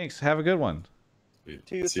 Thanks. Have a good one.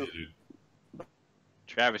 To you too.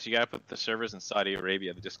 Travis, you gotta put the servers in Saudi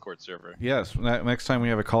Arabia, the Discord server. Yes. Next time we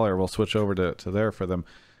have a caller, we'll switch over to there for them.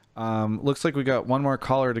 Looks like we got one more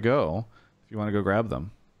caller to go. If you want to go grab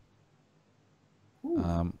them.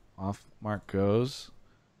 Off mark goes.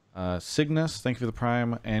 Cygnus, thank you for the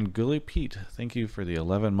prime, and Gully Pete, thank you for the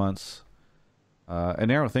 11 months.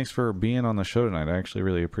 And Arrow, thanks for being on the show tonight. I actually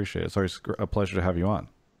really appreciate it. It's always a pleasure to have you on.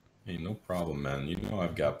 Hey, no problem, man. You know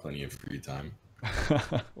I've got plenty of free time.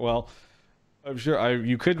 Well, I'm sure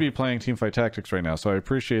you could be playing Teamfight Tactics right now, so I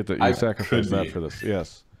appreciate that you sacrificed that for this.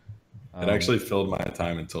 Yes. It actually filled my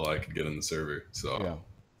time until I could get in the server, so yeah.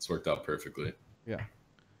 It's worked out perfectly. Yeah.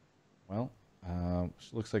 Well,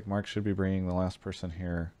 looks like Mark should be bringing the last person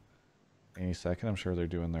here any second. I'm sure they're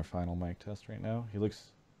doing their final mic test right now. He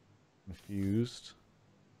looks confused.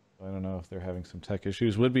 I don't know if they're having some tech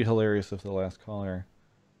issues. Would be hilarious if the last caller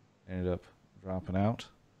ended up dropping out,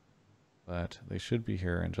 but they should be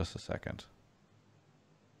here in just a second.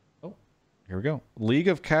 Oh, here we go. League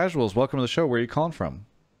of Casuals, welcome to the show. Where are you calling from?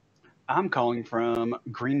 I'm calling from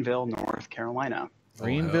Greenville, North Carolina.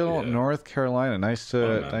 Greenville, North Carolina. Nice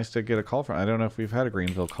to get a call from. I don't know if we've had a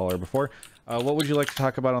Greenville caller before. What would you like to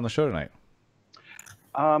talk about on the show tonight?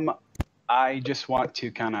 I just want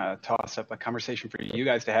to kind of toss up a conversation for you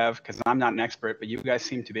guys to have, because I'm not an expert, but you guys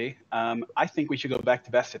seem to be. I think we should go back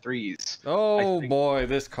to best of threes. Oh boy,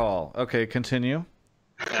 this call. Okay, continue.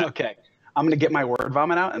 Okay, I'm gonna get my word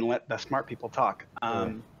vomit out and let the smart people talk.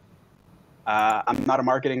 I'm not a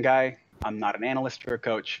marketing guy. I'm not an analyst or a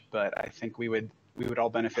coach, but I think we would all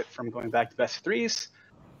benefit from going back to best of threes,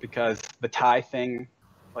 because the tie thing,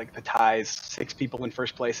 like the ties, 6 people in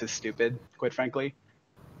first place is stupid, quite frankly.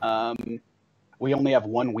 We only have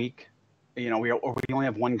 1 week, we only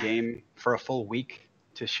have 1 game for a full week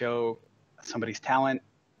to show somebody's talent,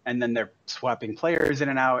 and then they're swapping players in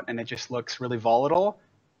and out, and it just looks really volatile.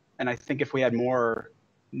 And I think if we had more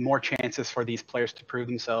chances for these players to prove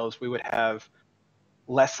themselves, we would have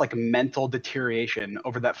less like mental deterioration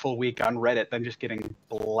over that full week on Reddit than just getting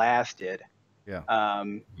blasted. Yeah.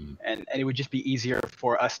 And it would just be easier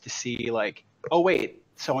for us to see, like, oh wait,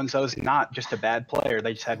 so and so's not just a bad player;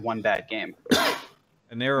 they just had 1 bad game.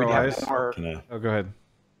 A narrow eyes. Oh, go ahead.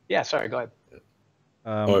 Yeah, sorry, go ahead.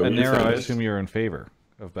 A narrow, I assume you're in favor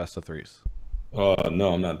of best of threes. No, I'm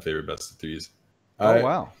not in favor of best of threes.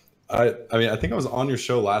 Wow. I mean, I think I was on your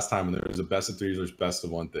show last time when there was a best of threes versus best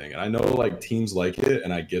of one thing. And I know like teams like it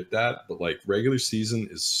and I get that, but like regular season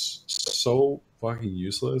is so fucking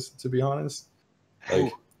useless, to be honest.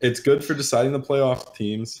 Like it's good for deciding the playoff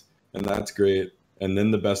teams, and that's great. And then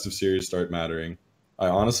the best of series start mattering. I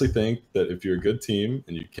honestly think that if you're a good team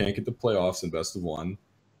and you can't get the playoffs in best of one,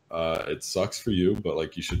 it sucks for you, but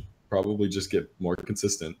like you should probably just get more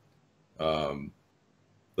consistent.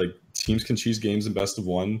 Like teams can cheese games in best of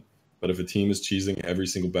one, but if a team is cheesing every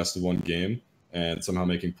single best of one game and somehow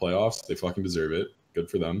making playoffs, they fucking deserve it. Good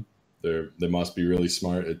for them. They must be really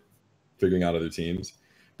smart at figuring out other teams.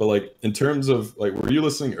 But like in terms of like, were you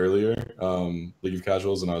listening earlier, League of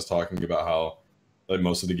Casuals, and I was talking about how like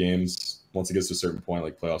most of the games, once it gets to a certain point,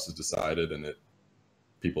 like playoffs is decided and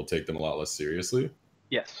people take them a lot less seriously.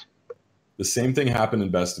 Yes. The same thing happened in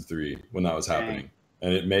best of 3 when that was happening.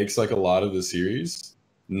 And it makes like a lot of the series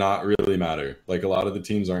not really matter. Like a lot of the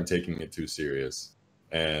teams aren't taking it too serious,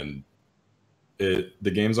 and the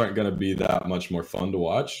games aren't going to be that much more fun to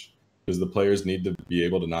watch because the players need to be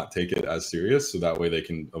able to not take it as serious, so that way they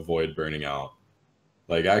can avoid burning out.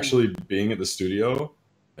 Like actually being at the studio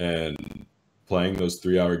and playing those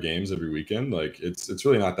 3-hour games every weekend, like it's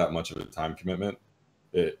really not that much of a time commitment.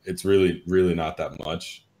 It's really not that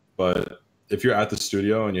much. But if you're at the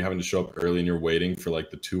studio and you're having to show up early and you're waiting for like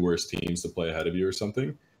the 2 worst teams to play ahead of you or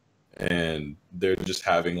something, and they're just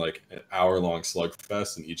having like an hour-long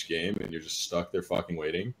slugfest in each game and you're just stuck there fucking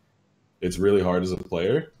waiting, it's really hard as a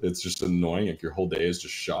player. It's just annoying if your whole day is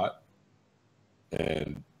just shot.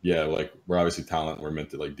 And yeah, like we're obviously talent, we're meant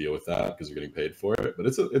to like deal with that because we're getting paid for it, but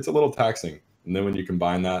it's a little taxing. And then when you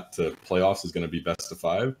combine that to playoffs is going to be best of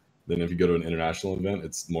 5, then if you go to an international event,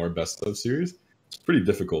 it's more best of series. It's pretty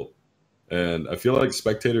difficult. And I feel like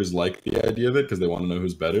spectators like the idea of it because they want to know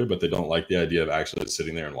who's better, but they don't like the idea of actually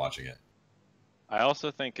sitting there and watching it. I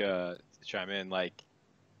also think to chime in, like,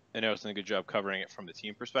 I know it's done a good job covering it from the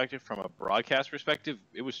team perspective. From a broadcast perspective,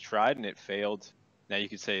 it was tried and it failed. Now you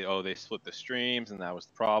could say, oh, they split the streams and that was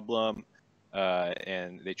the problem.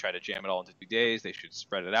 And they try to jam it all into 2 days. They should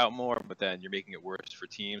spread it out more, but then you're making it worse for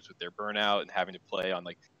teams with their burnout and having to play on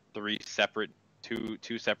like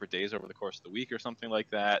two separate days over the course of the week or something like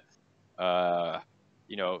that.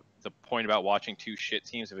 You know, the point about watching two shit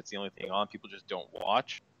teams, if it's the only thing on, people just don't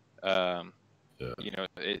watch. You know,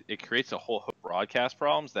 it creates a whole host of broadcast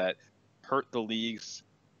problems that hurt the leagues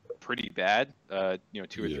pretty bad, you know,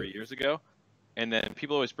 2 or 3 years ago. And then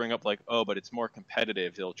people always bring up like, oh, but it's more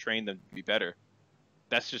competitive. They'll train them to be better.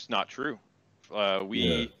 That's just not true.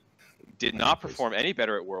 We did not perform any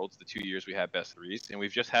better at Worlds the 2 years we had best threes, and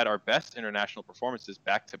we've just had our best international performances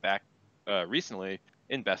back to back recently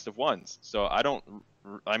in best of ones. So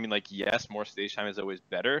I mean, like, yes, more stage time is always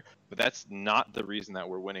better, but that's not the reason that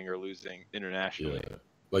we're winning or losing internationally. Yeah.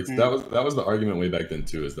 Like that was the argument way back then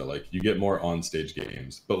too, is that like you get more on stage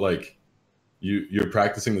games, but like you're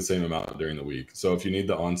practicing the same amount during the week. So if you need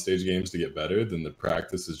the on stage games to get better, then the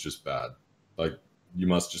practice is just bad. Like you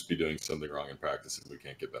must just be doing something wrong in practice if we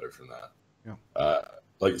can't get better from that. Yeah.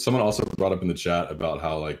 Like someone also brought up in the chat about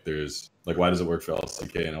how like there's like, why does it work for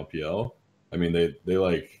LCK and LPL? I mean,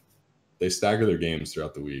 they stagger their games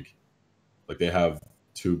throughout the week. Like they have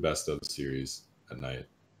 2 best of series at night,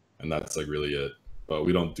 and that's like really it. But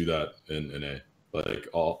we don't do that in NA. Like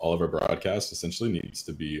all of our broadcasts essentially needs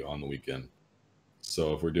to be on the weekend.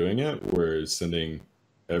 So if we're doing it, we're sending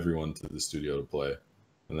everyone to the studio to play,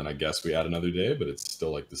 and then I guess we add another day, but it's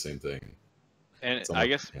still like the same thing. And I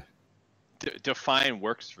guess define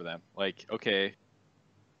works for them. Like, okay,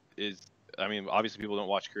 I mean, obviously people don't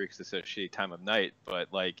watch Korea because it's a shitty time of night,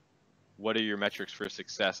 but like, what are your metrics for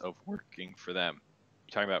success of working for them?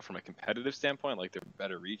 You're talking about from a competitive standpoint, like they're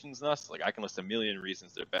better regions than us. Like I can list a million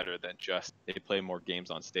reasons they're better than just they play more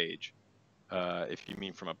games on stage. If you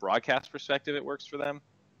mean from a broadcast perspective, it works for them,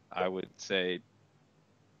 I would say,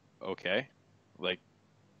 okay, like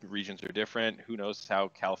regions are different. Who knows how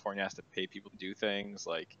California has to pay people to do things?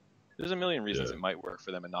 Like there's a million reasons it might work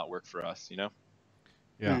for them and not work for us, you know?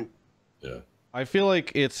 Yeah. Yeah. I feel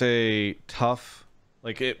like it's a tough,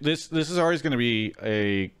 like this is always going to be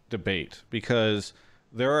a debate because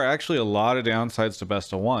there are actually a lot of downsides to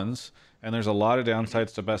best of ones and there's a lot of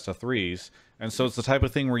downsides to best of threes. And so it's the type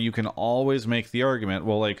of thing where you can always make the argument,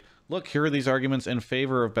 well, like, look, here are these arguments in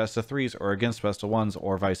favor of best of threes or against best of ones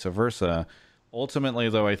or vice versa. Ultimately,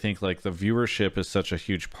 though, I think like the viewership is such a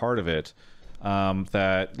huge part of it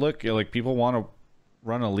that, look, like people want to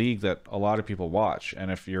run a league that a lot of people watch.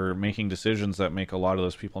 And if you're making decisions that make a lot of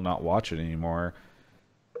those people not watch it anymore,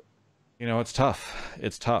 you know, it's tough.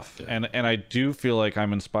 It's tough. Yeah. And I do feel like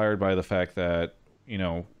I'm inspired by the fact that, you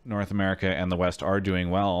know, North America and the West are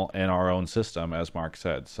doing well in our own system, as Mark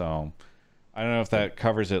said. So I don't know if that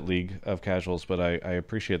covers it, League of Casuals, but I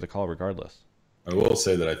appreciate the call regardless. I will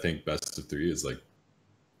say that I think best of 3 is like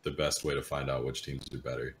the best way to find out which teams do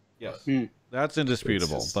better. Yes, that's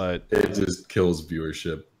indisputable, but it just kills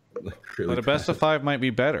viewership. Like, really but a best of 5 might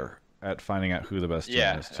be better at finding out who the best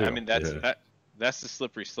team is too. I mean that's the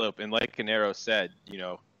slippery slope. And like Canero said, you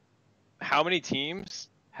know, how many teams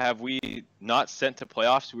have we not sent to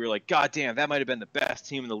playoffs? We were like, God damn, that might have been the best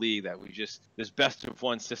team in the league that we just this best of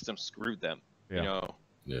one system screwed them. Yeah. You know,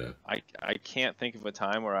 yeah. I can't think of a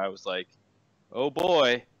time where I was like, oh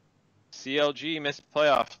boy, CLG missed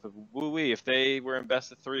playoffs, but woo-wee, if they were in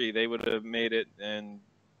best of 3, they would have made it and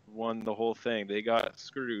won the whole thing. They got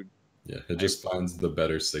screwed. Yeah, it just finds the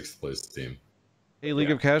better 6th place team. Hey,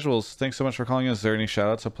 League of Casuals, thanks so much for calling us. Is there any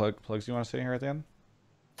shout-outs or plugs you want to say here at the end?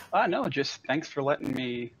 No, just thanks for letting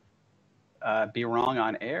me be wrong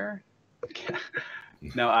on air.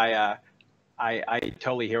 No, I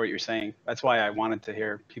totally hear what you're saying. That's why I wanted to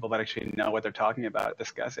hear people that actually know what they're talking about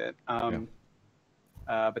discuss it.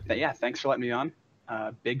 But yeah, thanks for letting me on.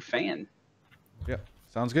 Big fan. Yeah,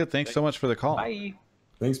 sounds good. Thanks so much for the call. Bye.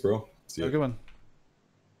 Thanks, bro. See you. Have a good one.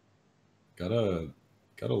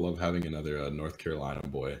 Gotta love having another North Carolina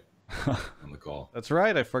boy on the call. That's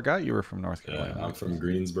right. I forgot you were from North Carolina. Yeah, I'm from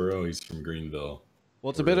Greensboro. He's from Greenville.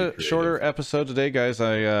 Well, it's a bit of shorter episode today, guys.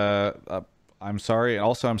 I'm sorry.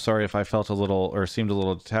 Also, I'm sorry if I felt a little or seemed a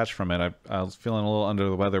little detached from it. I was feeling a little under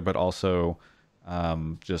the weather, but also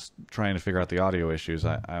just trying to figure out the audio issues.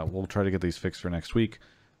 I will try to get these fixed for next week.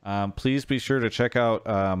 Please be sure to check out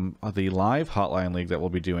the live Hotline League that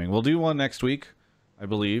we'll be doing. We'll do one next week, I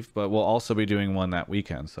believe, but we'll also be doing one that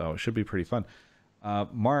weekend, so it should be pretty fun.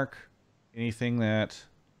 Mark, anything that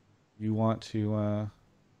you want to...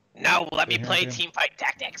 No, let me play Teamfight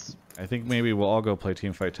Tactics. I think maybe we'll all go play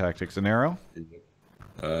Teamfight Tactics. And Arrow?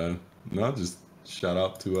 No, just shout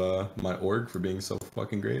out to my org for being so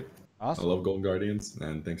fucking great. Awesome. I love Golden Guardians,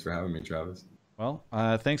 and thanks for having me, Travis. Well,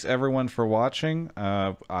 thanks everyone for watching.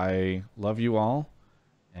 I love you all,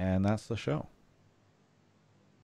 and that's the show.